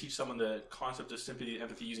great. You could teach someone the concept of sympathy and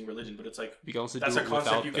empathy using religion, but it's like that's a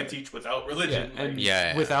concept you can teach without religion.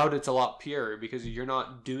 Without it's a lot purer because you're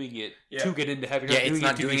not doing it to get into heaven. It's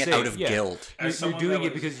not doing it out of guilt. You're doing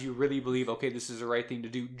it because you really believe, okay, this is the right thing to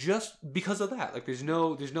do, just because of that. Like, there's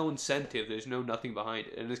no incentive. There's no nothing behind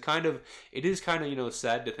it, and it is kind of you know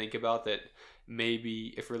sad to think about that.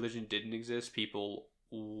 Maybe if religion didn't exist, people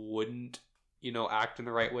wouldn't, you know, act in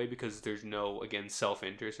the right way because there's no, again,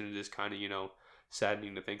 self-interest, and it is kind of, you know,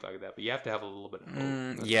 saddening to think like that. But you have to have a little bit of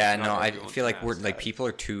hope. I feel like people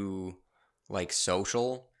are too, like,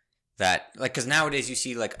 social that, like, because nowadays you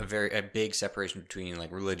see, like, a big separation between,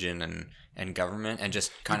 like, religion and government and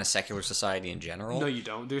just kind of secular society in general. No, you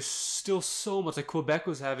don't. There's still so much. Like, Quebec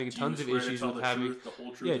was having tons of issues with having the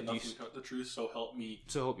whole truth, and nothing but the truth. So help me.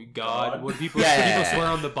 So help you God. When people swear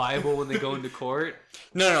on the Bible when they go into court.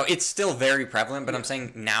 No, it's still very prevalent. But I'm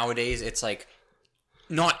saying nowadays it's like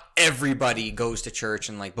not everybody goes to church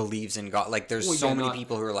and like believes in God. Like there's so many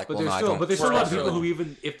people who are like, well, no, I don't. But there's still a lot of people who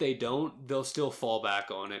even if they don't, they'll still fall back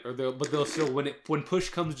on it, or they'll still when push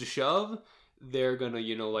comes to shove, they're gonna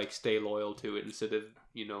you know like stay loyal to it instead of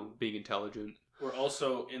you know being intelligent. We're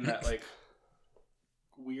also in that like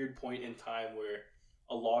weird point in time where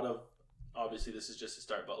a lot of obviously this is just a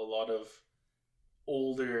start, but a lot of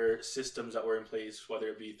older systems that were in place, whether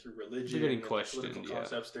it be through religion, they're getting questioned, political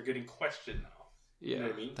concepts, they're getting questioned now. Yeah. You know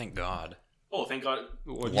what I mean? Thank God. Oh, thank God.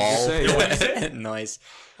 What did you say? Nice.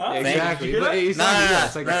 Huh? Yeah,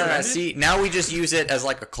 exactly. Nah. See, now we just use it as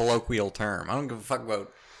like a colloquial term. I don't give a fuck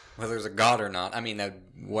about whether there's a God or not. I mean,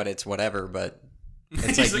 what it's whatever, but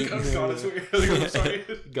It's He's like, like, oh god, I swear. Like, I'm sorry.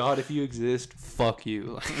 God, if you exist, fuck you.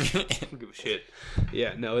 Like, I don't give a shit.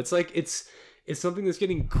 Yeah, no, it's like it's something that's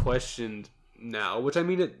getting questioned now, which I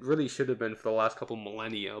mean, it really should have been for the last couple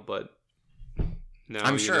millennia, but now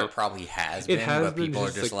I'm sure it probably has been, but people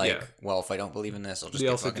are just like, well, if I don't believe in this, I'll just they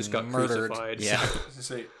get also fucking just got murdered. crucified. Yeah. I was gonna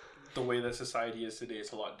say, the way that society is today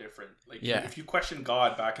is a lot different. Like, Yeah. if you question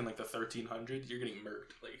God back in like the 1300s, you're getting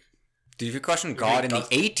murked. Like, Dude, if you question God in the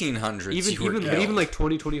 1800s, even like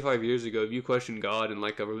 20, 25 years ago, if you question God in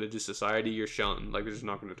like a religious society, you're shunned. Like, they're just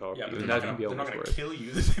not going to talk yeah, to but you. they're And not that can be gonna almost worse. kill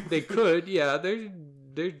you. They could, yeah.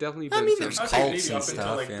 There's definitely been mean, some. there's I think cults maybe and up until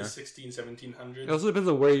stuff, like yeah. the 1700s. It also depends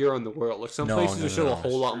on where you're in the world. Like some No, places no, are still no. a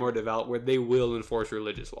whole lot more devout, where they will enforce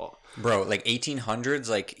religious law. Bro, like 1800s,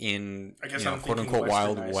 like in, I guess you know, I'm quote thinking unquote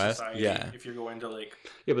Wild westernized West. society, Yeah. If you're going to like,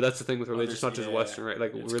 Yeah, but that's the thing with religion. It's not just yeah, Western, right?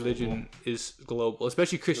 Like it's religion is global,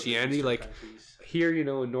 especially Christianity. Eastern Like countries. here, you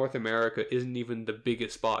know, in North America isn't even the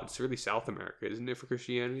biggest spot. It's really South America, isn't it, for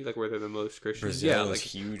Christianity? Like where they're the most Christians. Brazil yeah, is like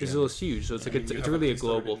huge. Brazil is huge, so it's like I mean, it's you have really a priest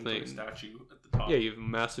over global and put a thing. statue at the top. Yeah, you have a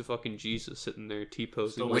massive fucking Jesus sitting there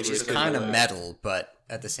T-posing, Still Which Which is is kind of like- metal, but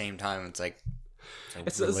at the same time, it's like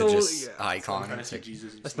It's a a- so, religious yeah. I'm icon. trying to It's see like-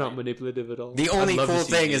 Jesus. in That's Smite. not manipulative at all. the only I'd love to cool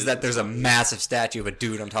see thing Jesus is that in there's a Smite. massive statue of a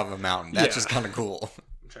dude on top of a mountain. That's Yeah. just kind of cool.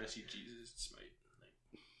 I'm trying to see Jesus in Smite.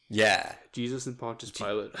 Yeah. Jesus and Pontius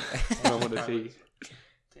Pilate. I don't want to see.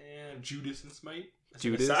 Damn, Judas in Smite. That's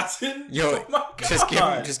Judas? an assassin. Yo, Oh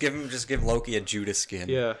my just give Loki a Judas skin.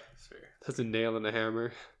 Yeah, That's fair. that's a nail and a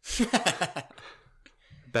hammer.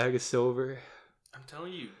 Bag of silver. I'm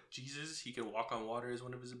telling you, Jesus, he can walk on water as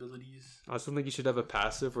one of his abilities. I also think you should have a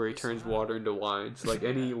passive where he turns water into wine. So like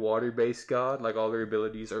any water-based god, like all their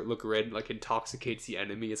abilities look red, like intoxicates the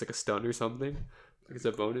enemy. It's like a stun or something. Like it's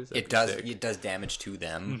a bonus. That'd It be does. sick. It does damage to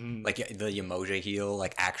them. Mhm. Like the Emoja heal,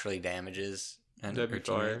 like actually damages and That'd be her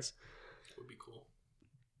fire. teammates. Would be cool.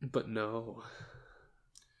 But no.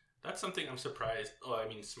 That's something I'm surprised. Oh, I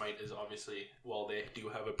mean, Smite is obviously, while they do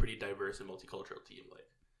have a pretty diverse and multicultural team, like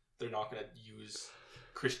they're not going to use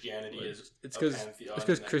Christianity as It's a because pantheon it's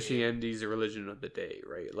because in that Christianity is the religion of the day,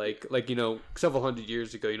 right? Like you know, several hundred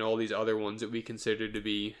years ago, you know, all these other ones that we consider to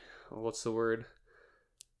be, what's the word?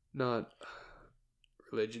 Not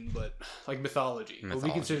religion, but like mythology. What we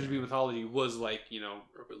Mythology. consider to be mythology was like, you know,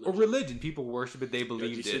 game. a religion. People worship it. They Yeah,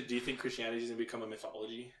 believed it. Do you think Christianity is going to become a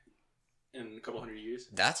mythology in a couple hundred years?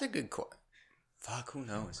 That's a good question. Fuck, who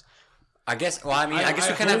knows? I guess. Well, I mean, I I guess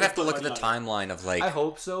we kind of hope have to the look at the money timeline of like. I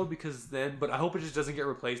hope so, because then, but I hope it just doesn't get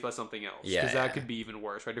replaced by something else. Yeah, because yeah. that could be even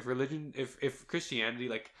worse, right? If religion, if Christianity,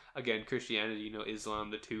 like again, Christianity, you know,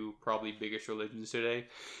 Islam, the two probably biggest religions today.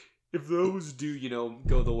 If those do, you know,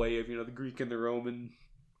 go the way of, you know, the Greek and the Roman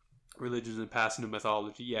religions and pass into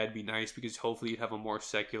mythology, yeah, it'd be nice because hopefully you'd have a more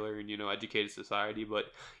secular and, you know, educated society. But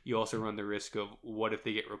you also run the risk of what if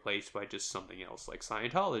they get replaced by just something else, like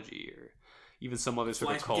Scientology or even some other sort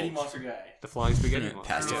Flying of cult. spaghetti monster guy. The flying spaghetti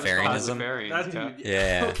monster. Pastafarianism. Pastafarians,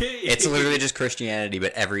 yeah. Yeah. Okay. It's literally just Christianity,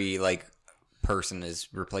 but every like person is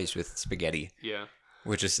replaced with spaghetti, Yeah.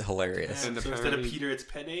 which is hilarious. And So instead of apparently- Peter, it's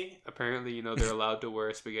Penne. Apparently, you know, they're allowed to wear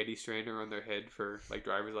a spaghetti strainer on their head for like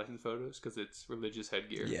driver's license photos because it's religious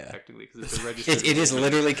headgear. Yeah. Technically, because it's a registered. It is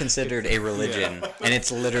literally considered a religion, and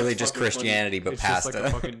it's literally That's just fucking funny. Christianity, but It's pasta. just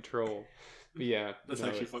like a fucking troll. But yeah, That's no,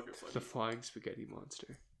 actually it's fucking funny. the flying spaghetti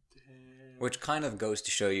monster. Which kind of goes to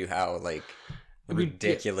show you how like I mean,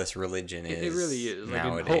 ridiculous religion is. It really is. Like, and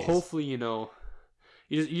nowadays. hopefully, you know,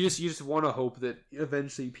 you just want to hope that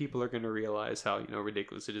eventually people are going to realize how, you know,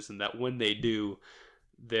 ridiculous it is, and that when they do,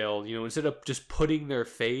 they'll, you know, instead of just putting their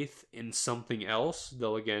faith in something else,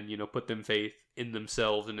 they'll again, you know, put them faith in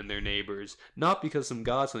themselves and in their neighbors, not because some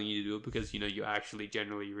God's telling you to do it, because, you know, you actually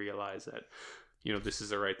generally realize that, you know, this is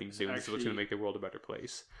the right thing to do. This is what's going to make the world a better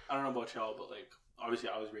place. I don't know about y'all, but like obviously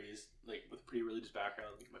I was raised like with a pretty religious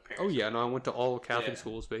background. Like, my parents. Oh yeah, no, I went to all Catholic Yeah.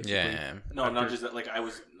 schools basically. Yeah. No, not After- just that. Like I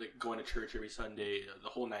was like going to church every Sunday, the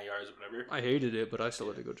whole 9 yards or whatever. I hated it, but I still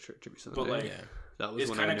had to go to church every Sunday. But like, Yeah. that was it's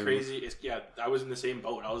when kind I of knew. crazy. It's I was in the same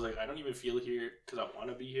boat. I was like, I don't even feel here because I want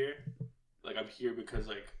to be here. Like I'm here because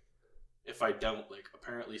like if I don't, like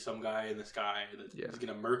apparently some guy in the sky that Yeah. is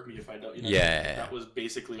gonna murk me if I don't. You know, Yeah. that was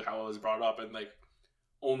basically how I was brought up, and like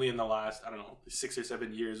only in the last I don't know 6 or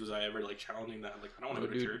 7 years was I ever like challenging that. Like I don't want Oh, to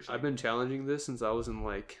go to dude, church. I've Like, been challenging this since I was in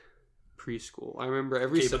like preschool. I remember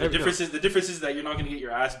every. okay, but the every- difference is that you're not gonna get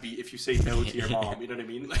your ass beat if you say no to your mom. You know what I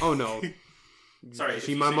mean? Like, Oh no! Sorry, if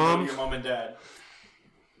see you my say no mom. to your mom and dad.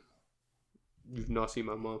 You've not seen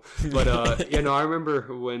my mom, but yeah, no. I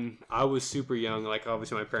remember when I was super young. Like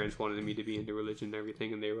obviously, my parents wanted me to be into religion and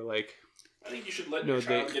everything, and they were like, I think you should let No, your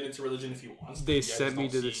child get into religion if he wants. They Yeah, sent just me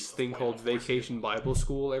don't to see this the thing point called of forcing Vacation them. Bible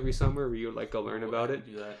School every summer where you would like go learn about it.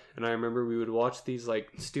 Do that. And I remember we would watch these like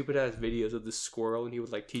stupid ass videos of this squirrel, and he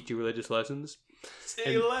would like teach you religious lessons.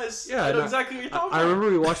 Say And- less. yeah, I know and exactly what you're talking I about. remember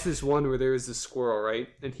we watched this one where there was this squirrel, right?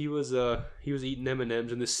 And he was eating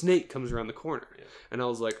M&Ms, and the snake comes around the corner. Yeah. And I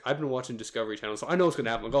was like, I've been watching Discovery Channel, so I know what's gonna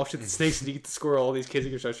happen. Like, oh shit, the snake's gonna eat the squirrel. All these kids are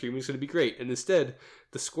gonna start screaming. It's gonna be great. And instead,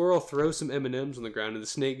 the squirrel throws some M&Ms on the ground, and the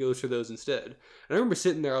snake goes for those instead. And I remember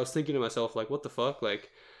sitting there, I was thinking to myself, like, what the fuck? Like,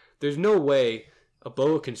 there's no way a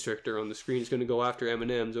boa constrictor on the screen is going to go after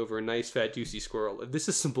M&Ms over a nice, fat, juicy squirrel. If this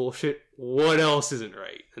is some bullshit, what else isn't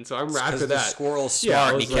right? And so I remember after the that, squirrel's smart. Yeah, I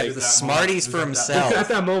and was he kept like- the That Smarties for moment, himself. at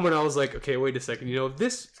that moment, I was like, okay, wait a second. You know, if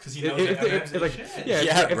this, Because he knows that M&Ms ain't like, shit. yeah,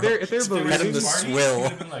 Yeah, if bro. they're If they were Fed him believing, the Smarties, swill. he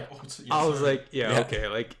would've been like, oh, yes, I was sir. like, yeah, Yeah. okay.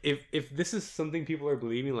 Like, if this is something people are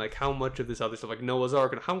believing, like, how much of this other stuff, like Noah's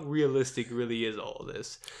Ark, and how realistic really is all of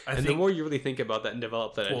this? I And the think- more you really think about that and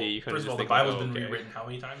develop that well, idea, you kind of first just of all, the think, Bible's like, oh, been okay. rewritten how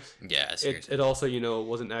many times? Yeah, seriously. It also, you know,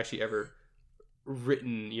 wasn't actually ever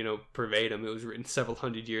written, you know, verbatim. It was written several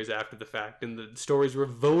hundred years after the fact, and the stories were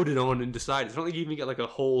voted on and decided. It's not like you even get like a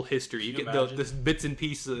whole history. You Can get you the imagine? bits and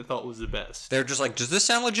pieces that they thought was the best. They're just like, does this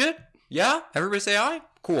sound legit? Yeah? Everybody say aye?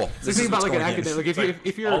 Cool. So think about like an academic, like It's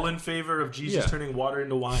if you're all in favor of Jesus Yeah. turning water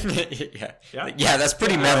into wine. yeah. Yeah? Yeah, that's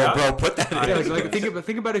pretty Yeah, metal, yeah. bro. Put that yeah, in. it's like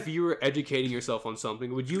think about if you were educating yourself on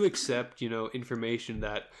something, would you accept, you know, information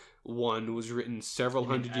that one was written several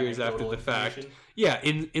hundred years after Anecdotal the fact? information? Yeah,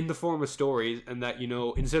 in the form of stories, and that, you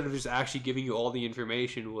know, instead of just actually giving you all the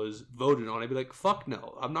information was voted on, I'd be like, fuck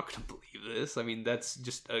no, I'm not going to believe this. I mean, that's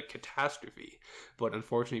just a catastrophe. But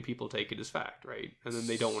unfortunately, people take it as fact, right? And then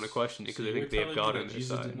they don't want to question it because they You're think they have telling me God that on their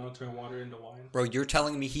Jesus side. did not turn water into wine? Bro, you're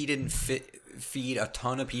telling me he didn't feed a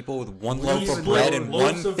ton of people with one He loaf of split bread and one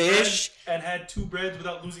loaves of bread fish? and had 2 breads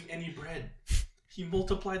without losing any bread. He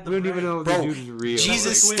multiplied the We don't bread. even know if Bro, this dude is real.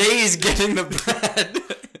 Jesus Like, stays getting the bread.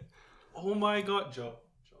 Oh my god, Joe.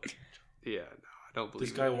 Yeah, no, I don't believe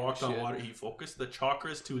This guy in that walked on shit. water. He focused the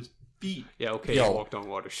chakras to his feet. Yeah, okay, Yo. he walked on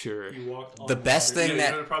water, sure. He walked on The best water. thing You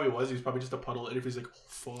that- know what it probably was? He was probably just a puddle. And he's like, oh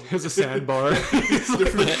fuck. It was a sandbar. It's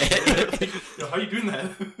different. Yo, how you doing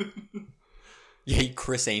that? Yeah, he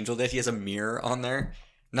Chris Angel did. He has a mirror on there.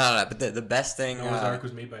 No, but the best thing. Noah's Ark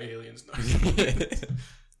was made by aliens.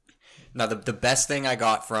 No, the best thing I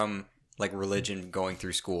got from like religion going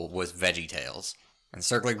through school was Veggie Tales. And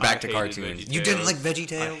circling back to hated cartoons. VeggieTales. You didn't like Veggie I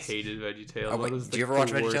Tales? hated VeggieTales. Oh, wait, That was do you ever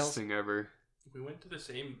watch the worst VeggieTales? thing ever. We went to the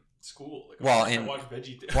same school. Like, Well, I in- watched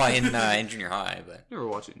Veggie. Well, in junior high, but Never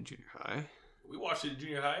watched it in junior high. We watched it in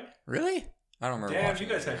junior high. really, I don't remember. Damn, watching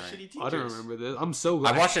you guys it in had junior shitty teachers. I don't remember this. I'm so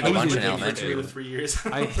glad. I watched it a hated bunch in VeggieTales. elementary. For 3 years.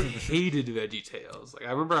 I hated VeggieTales. Like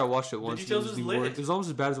I remember I watched it once. VeggieTales and it was the lit. worst. It was almost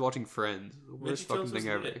as bad as watching Friends. The worst VeggieTales fucking was thing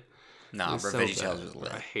ever. lit. Nah, It bro, so Veggie Tales bad. was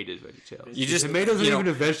lit. I hated VeggieTales. You just- tomatoes you aren't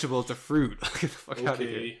know- even a vegetable; it's a fruit. Get the fuck out of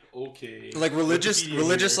here. Okay. Like religious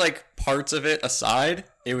Wikipedia here. like parts of it aside,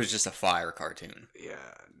 it was just a fire cartoon. Yeah,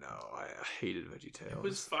 no, I hated VeggieTales. It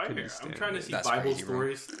was fire. Couldn't I'm stand trying to it. see That's Bible crazy, bro.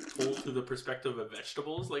 stories told through the perspective of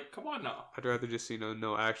vegetables. Like, come on now. I'd rather just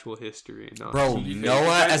know actual history and not. Bro, see Noah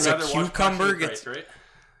fake- as a rather watch cucumber Passion of gets- Christ, right?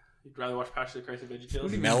 You'd rather watch Passion of the Christ and VeggieTales? What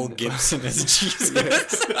do you Mel mean? Gibson as Jesus.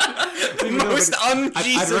 Yeah. The No, most but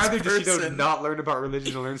un-Jesus I'd rather just person. not learn about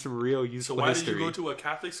religion and learn some real So useful why history. did you go to a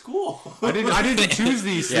Catholic school? I didn't choose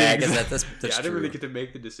these things. Yeah, I guess that's yeah, I didn't really true. get to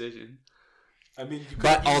make the decision. I mean, you could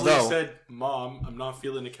But have easily although- said, "Mom, I'm not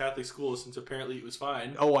feeling a Catholic school since apparently it was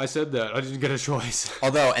fine." Oh, I said that. I didn't get a choice.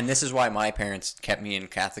 Although, and this is why my parents kept me in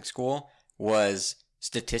Catholic school, was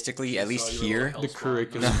statistically, at least So you're a here. little The hell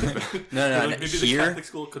curriculum. spawn. No, Like, maybe the here. Catholic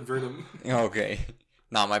school convert them. Okay.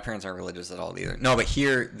 No, my parents aren't religious at all either. No, but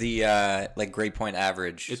here the like grade point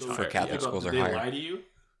average It's for higher, Catholic yeah. schools are Did they higher. lie to you?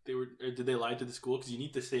 Or did they lie to the school? Because you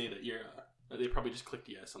need to say that you're. They probably just clicked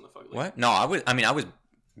yes on the fuck. Like, What? No, I was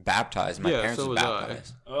baptized. My Yeah, parents so was was I.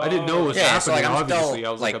 baptized. I didn't know what was Yeah, so, happening. like, I'm still, obviously, I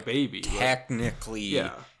was like a like, baby. but- Technically,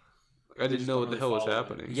 yeah, I didn't just know don't what the really hell was follow it.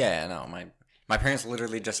 happening. Yeah, no, my parents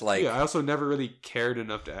literally just like Yeah, I also never really cared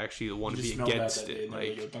enough to actually want You to just be smelled against that day it. and they're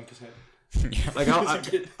like, yo, Like, dunk his head. like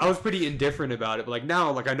I was pretty indifferent about it. But like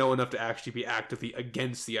now, like I know enough to actually be actively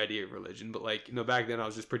against the idea of religion. But like back then, I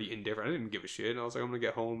was just pretty indifferent. I didn't give a shit. And I was like, I'm gonna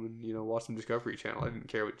get home and watch some Discovery Channel. I didn't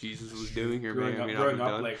care what Jesus was doing or may or may not have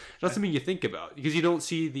done. like, Not something you think about because you don't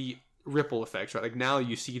see the ripple effects, right? Like now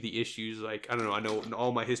you see the issues. Like I don't know. I know in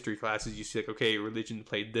all my history classes, you see like, okay, religion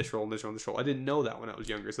played this role and this role and this role. I didn't know that when I was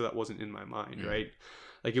younger, so that wasn't in my mind, right?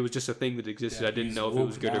 Like it was just a thing that existed. I didn't know if it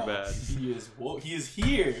was good or bad. He is woke. He is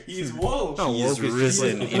here. He is woke. No, he is woke is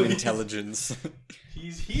risen just- in intelligence.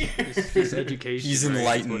 He's here. His education. He's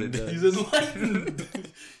right, is what it enlightened. does. He's enlightened.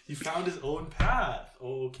 He found his own path.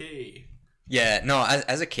 Okay. Yeah, no,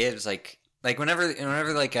 as a kid, it's like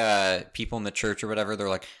whenever like people in the church or whatever, they're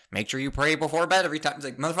like, make sure you pray before bed every time. It's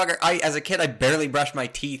like, motherfucker, as a kid, I barely brushed my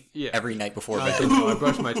teeth every night before bed. I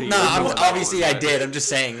brushed my teeth. Obviously I did. I'm just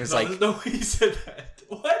saying, it's like, no way you said that.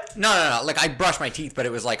 What? No. Like, I brushed my teeth, but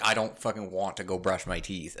it was like, I don't fucking want to go brush my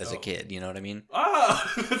teeth as a kid. You know what I mean?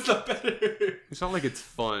 Ah, that's not better. It's not like it's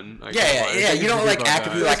fun. Yeah. You don't like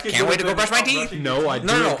actively like, can't wait to go brush my teeth. No, I do.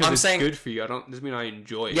 No. I'm I'm saying good for you. Doesn't mean I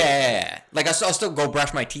enjoy it. Yeah. Like, I'll still go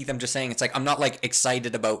brush my teeth. I'm just saying, it's like, I'm not like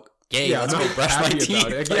excited about. Let's go brush my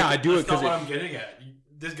teeth. Like, yeah, I do it because because that's not what I'm getting at.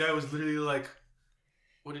 This guy was literally like,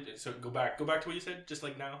 "What did it?" So go back to what you said. Just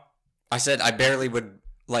like now. I said I barely would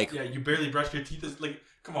like. Yeah, you barely brushed your teeth. It's like,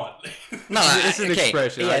 come on. No, it's an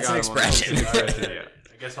expression. Yeah, it's an expression. Yeah.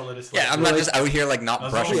 I guess I'll let it slide. Yeah, I'm not just out here like not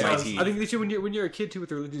brushing my teeth. I think that when you're a kid too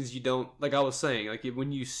with religions, you don't, like I was saying, like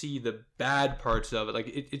when you see the bad parts of it, like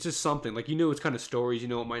it's just something like, it's kind of stories, it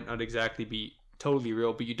might not exactly be totally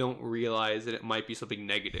real, but you don't realize that it might be something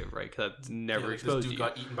negative, right? Because that's never exposed this dude to you.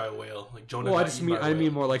 got eaten by a whale. Like Jonah. Well, I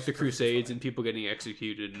mean more like the Crusades and people getting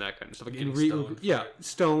executed and that kind of stuff. Like stoned.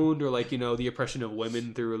 Stoned, or like the oppression of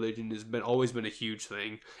women through religion has always been a huge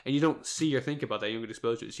thing, and you don't see or think about that. You don't get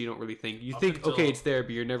exposed to it, so you don't really think. You think, okay, it's there,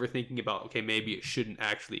 but you're never thinking about, okay, maybe it shouldn't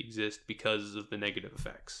actually exist because of the negative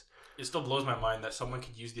effects. It still blows my mind that someone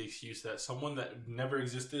could use the excuse that someone that never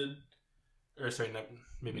existed. Or sorry,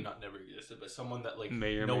 maybe not never existed, but someone that like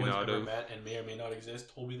no one's ever met and may or may not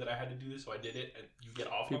exist told me that I had to do this, so I did it, and you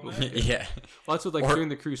get off on that. Yeah. Well, that's what during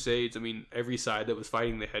the Crusades. I mean, every side that was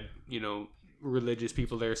fighting, they had religious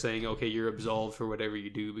people there saying, "Okay, you're absolved for whatever you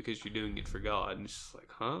do because you're doing it for God." And it's just like,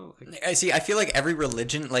 huh? I see. I feel like every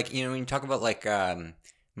religion, like when you talk about like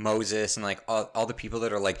Moses and like all the people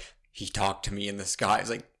that are like, he talked to me in the sky. It's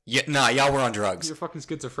like, yeah, nah, y'all were on drugs. You're fucking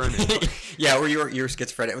schizophrenic. Yeah, or you're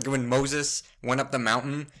schizophrenic. When Moses went up the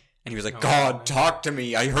mountain and he was like, God, talk to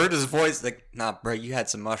me. I heard his voice. Like, nah, bro, you had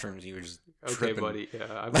some mushrooms. You were just tripping. Buddy. Yeah,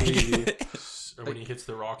 I believe you. Or when he hits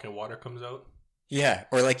the rock and water comes out. Yeah,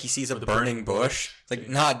 or like he sees a burning bush. It's like,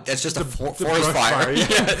 nah, that's just a forest fire. fire.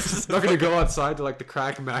 Yeah, it's not gonna go outside to like the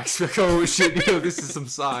crack max. Like, oh shit, this is some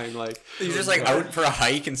sign. Like, you're just like out for a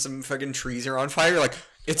hike and some fucking trees are on fire. You're like,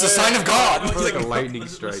 it's a sign of God. Or like a lightning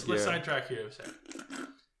strike. Let's sidetrack here a second.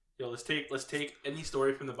 Yo, let's take any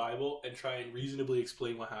story from the Bible and try and reasonably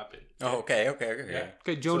explain what happened. Oh, okay. Yeah.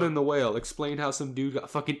 Okay, Jonah and the whale. Explain how some dude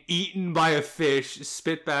got fucking eaten by a fish,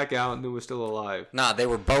 spit back out, and then was still alive. Nah, they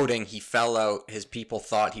were boating. He fell out. His people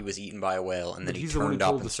thought he was eaten by a whale, and then he turned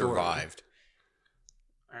up and survived.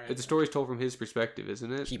 Right. The story's told from his perspective,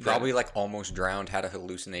 isn't it? He probably like almost drowned, had a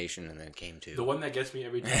hallucination, and then came to. The one that gets me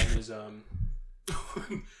every time is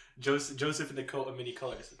Joseph in the many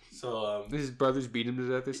colors. So his brothers beat him to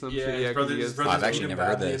death or something. Yeah, his brothers I've actually beat him never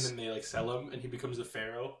heard badly, this. and then they like sell him, and he becomes a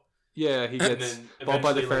pharaoh. Yeah, he gets bought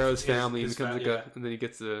by the pharaoh's family, and becomes and then he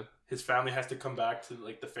gets his family has to come back to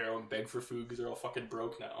like the pharaoh and beg for food because they're all fucking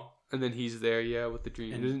broke now. And then he's there, with the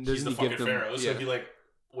dream. And he's the fucking pharaoh, so he like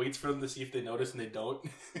waits for them to see if they notice, and they don't.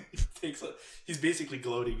 He's basically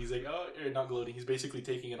gloating. He's like, not gloating. He's basically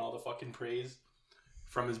taking in all the fucking praise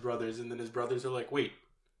from his brothers, and then his brothers are like, "Wait,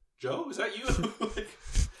 Joe, is that you?" Like,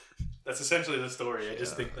 that's essentially the story. I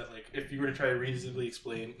just think that like if you were to try to reasonably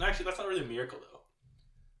explain, actually, that's not really a miracle though.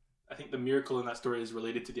 I think the miracle in that story is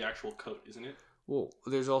related to the actual coat, isn't it? Well,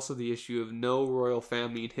 there's also the issue of no royal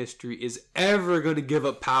family in history is ever going to give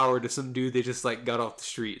up power to some dude they just like got off the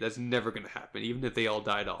street. That's never going to happen, even if they all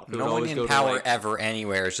died off. No one in power ever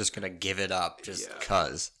anywhere is just going to give it up just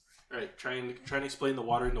cuz. Right, trying to explain the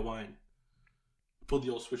water into wine. Pull the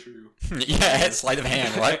old switcheroo. Yeah, sleight of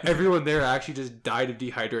hand. What? Everyone there actually just died of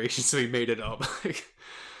dehydration, so he made it up.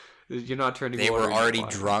 You're not turning. They were already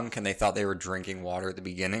drunk, and they thought they were drinking water at the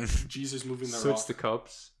beginning. Jesus moving the rock. Switch the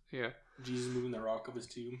cups. Yeah. Jesus moving the rock of his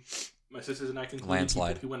tomb. My sisters and I concluded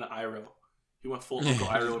landslide. He went to Iroh. He went full Uncle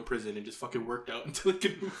Iroh in prison and just fucking worked out until he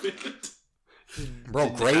could move it.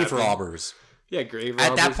 Bro, grave robbers. Yeah, grave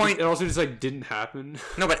robbers. At that point, it also just like didn't happen.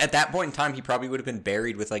 No, but at that point in time, he probably would have been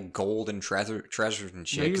buried with like gold and treasures and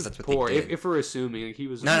shit. Because that's what poor. they did. If we're assuming like, he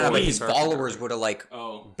was no, but his followers would have like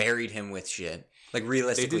buried him with shit. Like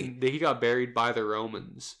realistically, he got buried by the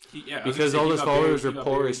Romans. Because all his followers were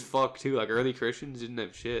poor as fuck too. Like early Christians didn't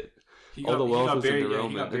have shit. All the wealth was in the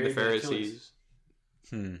Romans and the Pharisees.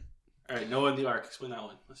 All right, Noah and the Ark. Explain that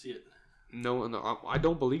one. Let's see it. No, I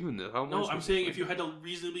don't believe in this. No, I'm saying if you had to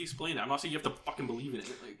reasonably explain it. I'm not saying you have to fucking believe in it.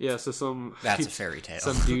 Like, so that's a fairy tale.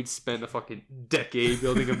 Some dude spent a fucking decade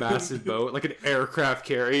building a massive boat, like an aircraft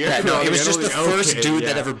carrier. Yeah, no, it was just the first dude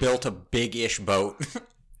that ever built a big-ish boat.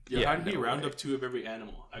 Yeah, how did he no round way. up 2 of every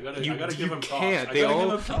animal? I gotta You give him props. can't. I They gotta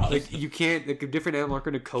all give him props. like you can't. Like different animals aren't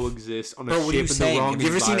going to coexist on a Bro, what are ship you in the saying? wrong Have you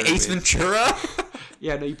ever seen Ace environment. Ventura?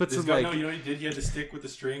 Yeah, no, you put This some guy, like. no, you know what he did? He had the stick with the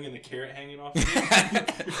string and the carrot hanging off of it.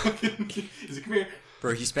 He's like, come here.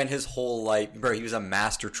 Bro, he spent his whole life. Bro, he was a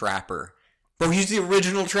master trapper. Bro, he's the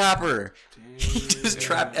original trapper. He just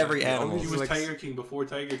trapped every animal. He was Like- Tiger King before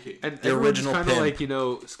Tiger King. And The everyone's original kind of pimp. like, you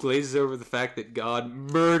know, glazes over the fact that God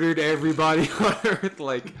murdered everybody on Earth.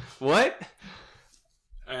 Like, what?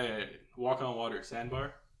 Walk on water,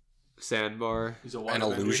 sandbar. Sandbar. He's a water An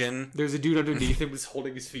illusion. There's a dude underneath him just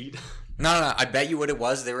holding his feet. No. I bet you what it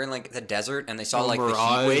was. They were in like the desert and they saw Oh, like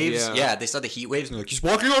mirage, the heat waves. yeah. Yeah, they saw the heat waves and they're like, he's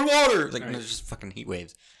walking on water. Like, Right. no, it's just fucking heat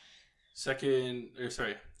waves. Seven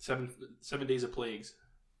days of plagues.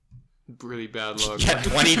 Really bad luck. Yeah,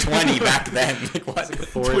 2020 back then. Like, what? It's like a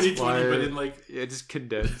forest 2020, fire. but in like Yeah, just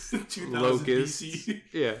condensed. 2000 Locusts. BC.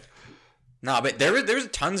 Yeah. No, but there was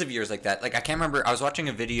tons of years like that. Like, I can't remember. I was watching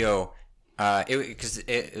a video. Because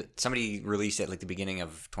somebody released it like the beginning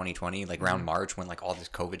of 2020, like around March when like all this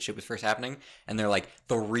COVID shit was first happening, and they're like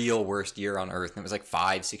the real worst year on Earth, and it was like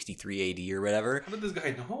 563 AD or whatever. How did this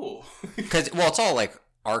guy know? Because it's all like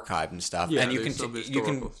archived and stuff, Yeah, and you there's some can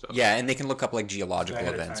historical stuff. yeah, and they can look up like geological Guy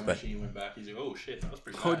had a events, time but machine, went back. He's like, oh shit, that was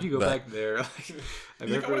pretty bad. How'd you go But- back there? Like,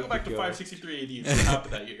 He's like, I want to go back to 563 AD and see what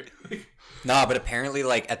happened that year. nah, but apparently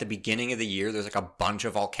like at the beginning of the year, there's like a bunch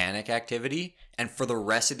of volcanic activity, and for the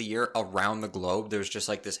rest of the year around the globe, there's just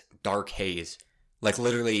like this dark haze, like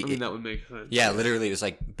literally. I mean, that would make sense. Yeah, literally, it was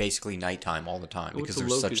like basically nighttime all the time With because the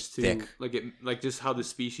there's such locusts, too, thick. like just how the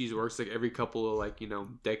species works. Like every couple of like, you know,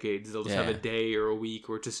 decades, they'll just have a Yeah. day or a week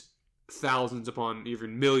or just thousands upon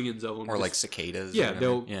even millions of them. Or just- like cicadas. yeah, or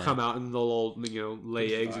they'll whatever. Yeah. come out and they'll all, you know, lay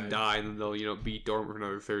Just eggs and die. die, and then they'll, you know, be dormant for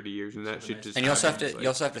another 30 years, and that Have a shit nice- just. And you also have happens, to like- you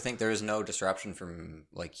also have to think there is no disruption from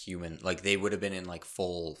like human, like they would have been in like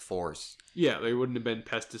full force. Yeah, there wouldn't have been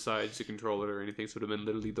pesticides to control it or anything, so it would have been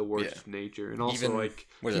literally the worst Yeah. of nature. And also, Even- like,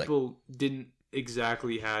 what is it, people didn't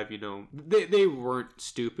exactly have, you know, they weren't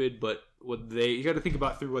stupid, but you got to think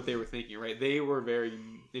about through what they were thinking, right? They were very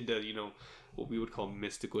into, you know, what we would call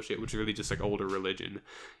mystical shit, which is really just like older religion.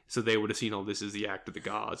 So they would have seen all this as the act of the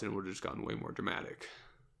gods, and it would have just gotten way more dramatic.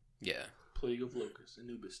 Yeah. Plague of Locusts,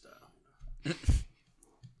 Anubis style.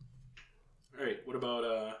 All right, what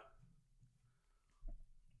about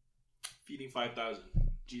feeding 5,000?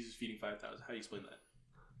 Jesus feeding 5,000. How do you explain that?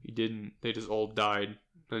 You didn't. They just all died,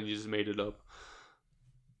 and you just made it up.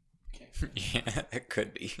 Okay, Yeah, it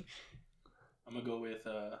could be. I'm gonna go with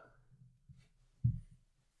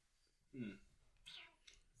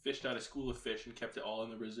fished out a school of fish and kept it all in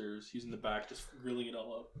the reserves. He's in the back just grilling it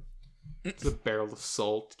all up. It's a barrel of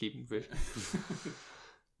salt keeping fish.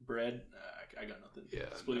 Bread, I got nothing. Yeah,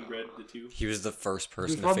 Splitting no. bread into 2. He was the first It's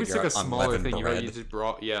person to probably just figure like a out smaller unleavened thing. You bread. already just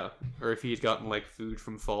brought, yeah. Or if he'd gotten like food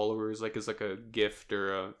from followers, like as like a gift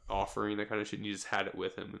or a offering, that kind of shit, and you just had it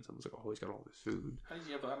with him, and someone's like, "Oh, he's got all this food." How did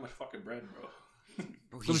you have that much fucking bread, bro?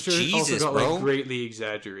 I'm He's sure it also Jesus, got bro. like greatly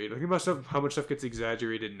exaggerated. Like think about how much stuff gets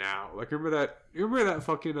exaggerated now. Like remember that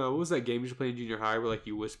fucking what was that game you used to play in junior high where like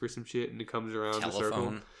you whisper some shit and it comes around the circle?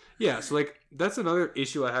 Telephone. Yeah, so like that's another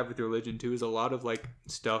issue I have with religion too. Is a lot of like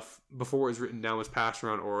stuff before it was written down was passed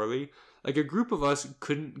around orally. Like a group of us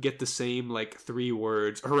couldn't get the same like 3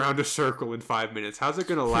 words around a circle in 5 minutes. How's it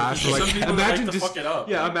gonna last? Some Like people imagine like to just fuck it up.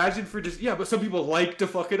 yeah, imagine for just but some people like to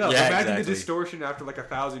fuck it up. Yeah, Imagine exactly. the distortion after like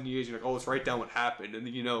 1,000 years. You're like, oh, let's write down what happened, and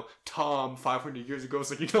then you know Tom 500 years ago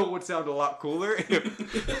was like, you know what would sound a lot cooler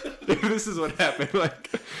if this is what happened. Like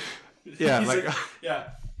yeah, He's like yeah.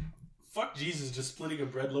 Fuck Jesus just splitting a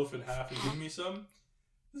bread loaf in half and giving me some.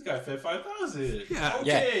 This guy fed 5,000. Yeah.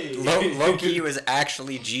 Okay. Yeah, Loki was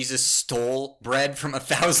actually Jesus stole bread from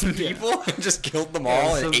 1,000 people and just killed them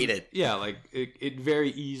all and ate it. Yeah, like it very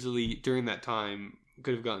easily during that time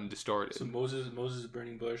could have gotten distorted. So Moses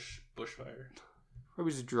burning bushfire.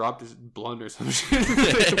 Probably just dropped his blunt or some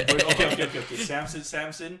shit. Okay.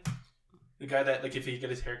 Samson, the guy that like if he get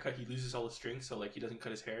his hair cut, he loses all his strength, so like he doesn't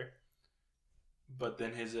cut his hair. But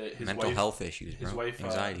then his Mental wife, health issues, bro. his wife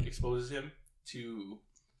Anxiety. Exposes him to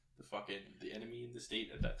the enemy in the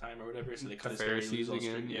state at that time or whatever. So they cut his hair. He Pharisees loses all his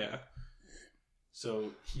again, strength. Yeah.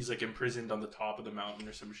 So he's like imprisoned on the top of the mountain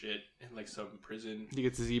or some shit in like some prison.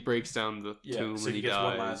 he breaks down the Yeah. tomb So and he he gets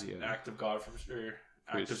dies. one last Yeah. act of God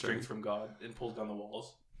act of strength from God and pulls down the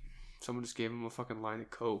walls. Someone just gave him a fucking line of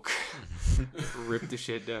coke, ripped the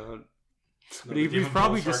shit down. No, But they he gave was him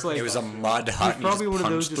probably full just shark like It was a sauce. mud hut. he's probably and he one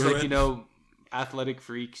of those punched just through like it. you know athletic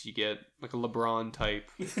freaks. You get like a LeBron type.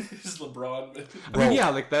 Just LeBron. I mean, yeah,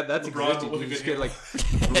 like that's LeBron existing. with You a just good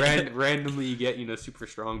get like randomly you get super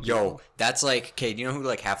strong. Yo, people. that's like, okay, do you know who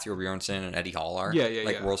like Hafthor Bjornsson and Eddie Hall are? Yeah, yeah,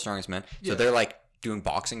 Like yeah. World's Strongest Men. So Yeah. they're like doing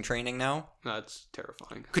boxing training now. That's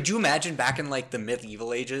terrifying. Could you imagine back in like the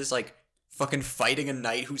medieval ages, like fucking fighting a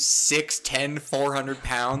knight who's 6'10", 400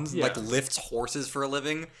 pounds, Yeah. like lifts horses for a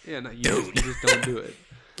living? Yeah, no, you Dude. just don't do it.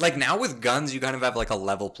 Like now with guns, you kind of have like a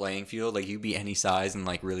level playing field. Like you be any size and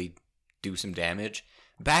like really do some damage.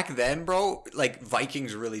 Back then, bro, like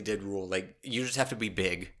Vikings really did rule. Like you just have to be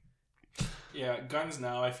big. Yeah, guns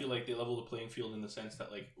now, I feel like they level the playing field in the sense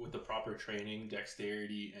that, like, with the proper training,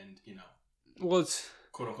 dexterity, and, Well, it's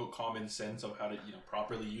quote unquote common sense of how to,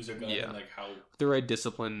 properly use a gun, Yeah. and, like, how the right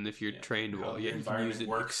discipline. If you're Yeah, trained how well, the yeah, you can environment use it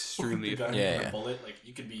works extremely with the gun effectively. Yeah, and yeah. a bullet. Like,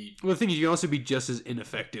 you could be. Well, the thing is, you can also be just as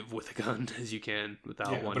ineffective with a gun as you can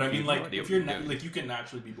without Yeah, one. but I if you mean, have no like, idea if what you're doing. like, you can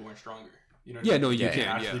naturally be born stronger. You know what I Yeah, mean? no, you Yeah, can.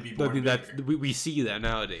 actually Yeah, be but I born mean that bigger. we see that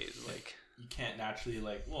nowadays. Like, You can't naturally,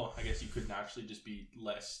 like, well, I guess you could naturally just be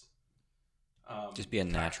less. Just be a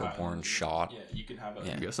natural tactile. born shot. Yeah, you can have a.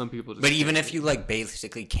 Yeah. yeah, some people just. But even can't if do you it. like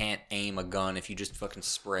basically can't aim a gun, if you just fucking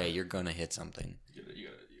spray, you're gonna hit something. You gotta,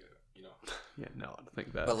 yeah, no, I don't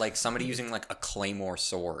think that. But like somebody using like a claymore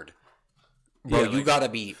sword, bro, Yeah, you like- gotta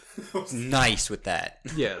be nice with that.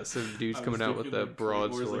 yeah, some dude's I was coming out with thinking, a like,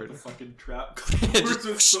 broadsword. Claymores, like the fucking trap claymores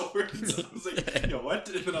with swords. I was like, yo, what?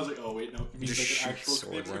 And then I was like, oh wait, no, it means Just like an shoot actual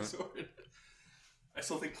swords claymore out. sword. I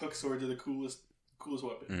still think hook swords are the coolest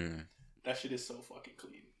weapon. Mm. That shit is so fucking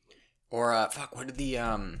clean. Or fuck, what did the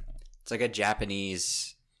It's like a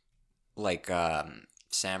Japanese, like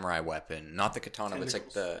samurai weapon, not the katana, but it's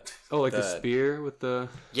like the Oh, like the the- spear with the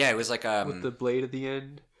it was like with the blade at the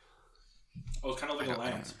end. Oh, it's kind of like I a don't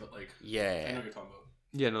lance, but like I know yeah. what you're talking about.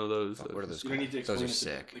 Yeah, no, those. Fuck, what are those You don't called? need to explain Those are it to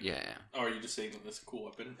sick. like- Yeah. Oh, are you just saying that that's a cool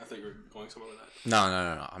weapon? I thought you were going somewhere with that.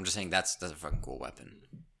 No. I'm just saying that's a fucking cool weapon.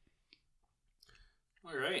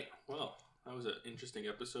 All right. Well, that was an interesting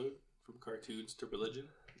episode from cartoons to religion.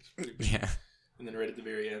 It's pretty- Yeah. And then right at the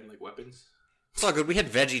very end, like weapons. It's all good. We had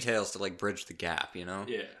Veggie Tales to like bridge the gap, you know?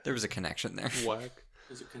 Yeah. There was a connection there. Whack.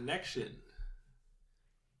 There's a connection.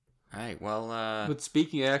 Alright, well But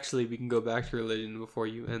speaking, actually, we can go back to religion before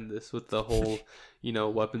you end this with the whole,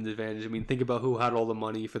 weapons advantage. I mean, think about who had all the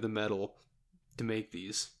money for the metal to make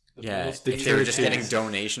these. The yeah, most the if they were church just getting is-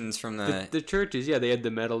 donations from The churches, yeah, they had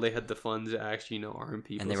the metal, they had the funds to actually, arm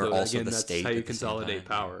people. And they were so also again, the that's state how you at the same consolidate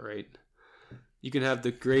time, power, right? You can have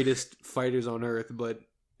the greatest fighters on earth, but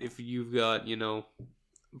if you've got,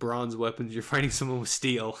 bronze weapons, you're fighting someone with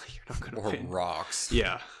steel, you're not going to or win. rocks.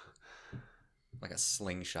 Yeah. Like a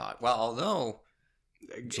slingshot. Well, although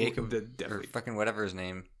Jacob or Definitely. fucking whatever his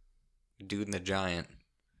name. Dude and the Giant.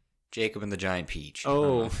 Jacob and the Giant Peach.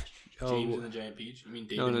 Oh. James Oh. and the Giant Peach. You mean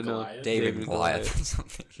David No, and no. Goliath? David David and and Goliath. Goliath.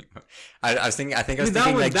 Something. I was thinking. I think I was I mean, that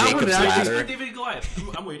thinking one- like that one Jacob's actually- Ladder. David and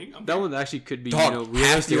Goliath. I'm waiting. That one actually could be, Dog,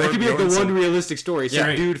 realistic. Hafthor That could be like the Bjornsson. one realistic story. Some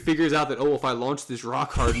Yeah. dude figures out that, if I launch this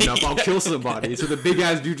rock hard enough, I'll kill somebody. So the big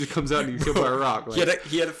ass dude just comes out and he's killed by a rock. Like, He had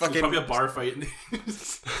a There's fucking probably a bar fight.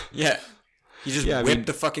 yeah. He just Yeah, I whipped mean-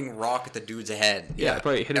 the fucking rock at the dude's head. yeah,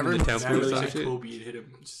 probably hit him in the Everyone- temple or Natalie some and shit. Kobe hit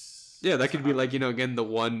him. Yeah, that could be like, again, the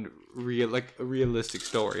one a realistic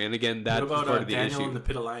story. And again, that's What about part of the Daniel issue. and the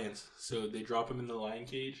Pit of Lions? So they drop him in the lion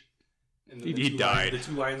cage. And then He the two died. Lions,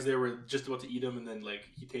 the two lions there were just about to eat him, and then like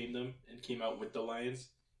he tamed them and came out with the lions.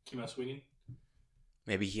 Came out swinging.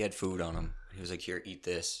 Maybe he had food on him. He was like, "Here, eat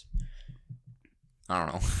this." I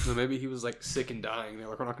don't know. So maybe he was like sick and dying. They're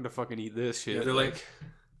like, we're not going to fucking eat this shit. Yeah, they're like,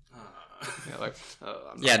 yeah, like, I'm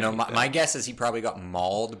not Yeah, gonna no. eat My, that. my guess is he probably got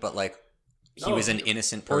mauled, but like he No, was an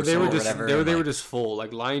innocent Or person they or, were just whatever. they were and, like, just full.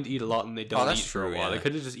 Like lions eat a lot and they don't that's eat for a true, while. yeah. They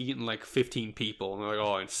could have just eaten like 15 people and they're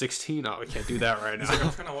like, and 16? Oh, we can't do that right he's like, I'm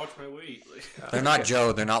now. trying to watch my weight. Like, they're not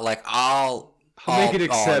Joe. They're not like I'll make an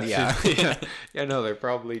exception. yeah. yeah, no, they're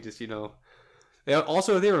probably just They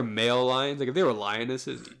also, if they were male lions, like if they were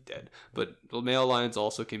lionesses, you're dead. But male lions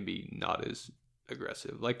also can be not as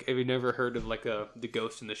aggressive. Like, have you never heard of like the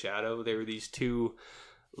Ghost in the Shadow? They were these two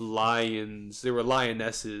lions. They were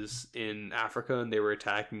lionesses in Africa, and they were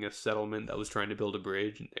attacking a settlement that was trying to build a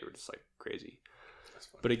bridge, and they were just like crazy. that's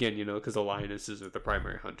funny. But again, because the lionesses are the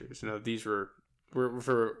primary hunters. These were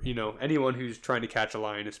for anyone who's trying to catch a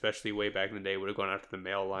lion, especially way back in the day, would have gone after the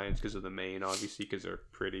male lions because of the mane, obviously, because they're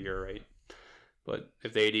prettier, right? But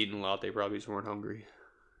if they'd eaten a lot, they probably just weren't hungry.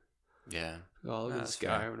 Yeah. Oh, look at That's this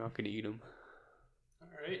guy. fair. We're not going to eat him. All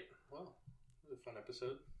right. Well, it was a fun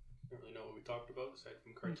episode. Don't really know what we talked about aside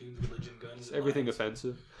from cartoons, religion, guns, and Everything lions.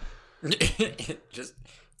 offensive. Just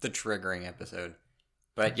the triggering episode.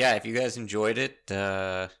 But yeah, if you guys enjoyed it,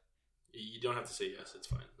 You don't have to say yes. It's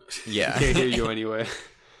fine. Yeah. Can't hear you anyway.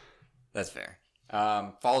 That's fair.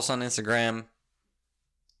 Follow us on Instagram.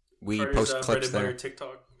 We Carter's, post bread clips and butter there.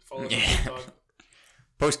 TikTok. Follow us Yeah. on TikTok.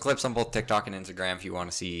 Post clips on both TikTok and Instagram if you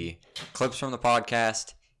want to see clips from the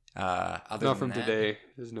podcast. Other Not than from that- today.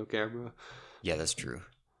 There's no camera. Yeah, that's true.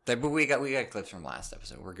 But we got clips from last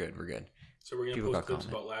episode. We're good. So we're gonna People post got clips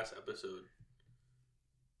comment. about last episode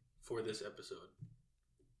for this episode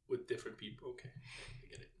with different people. Okay, I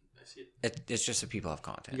get it. I see it. It's just so people have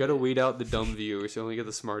content. You gotta weed out the dumb viewers. You only get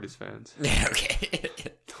the smartest fans. Yeah, okay.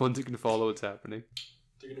 The ones who can follow what's happening.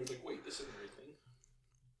 They're gonna be like, wait, this isn't the right thing.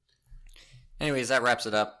 Anyways, that wraps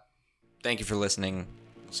it up. Thank you for listening.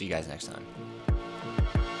 We'll see you guys next time.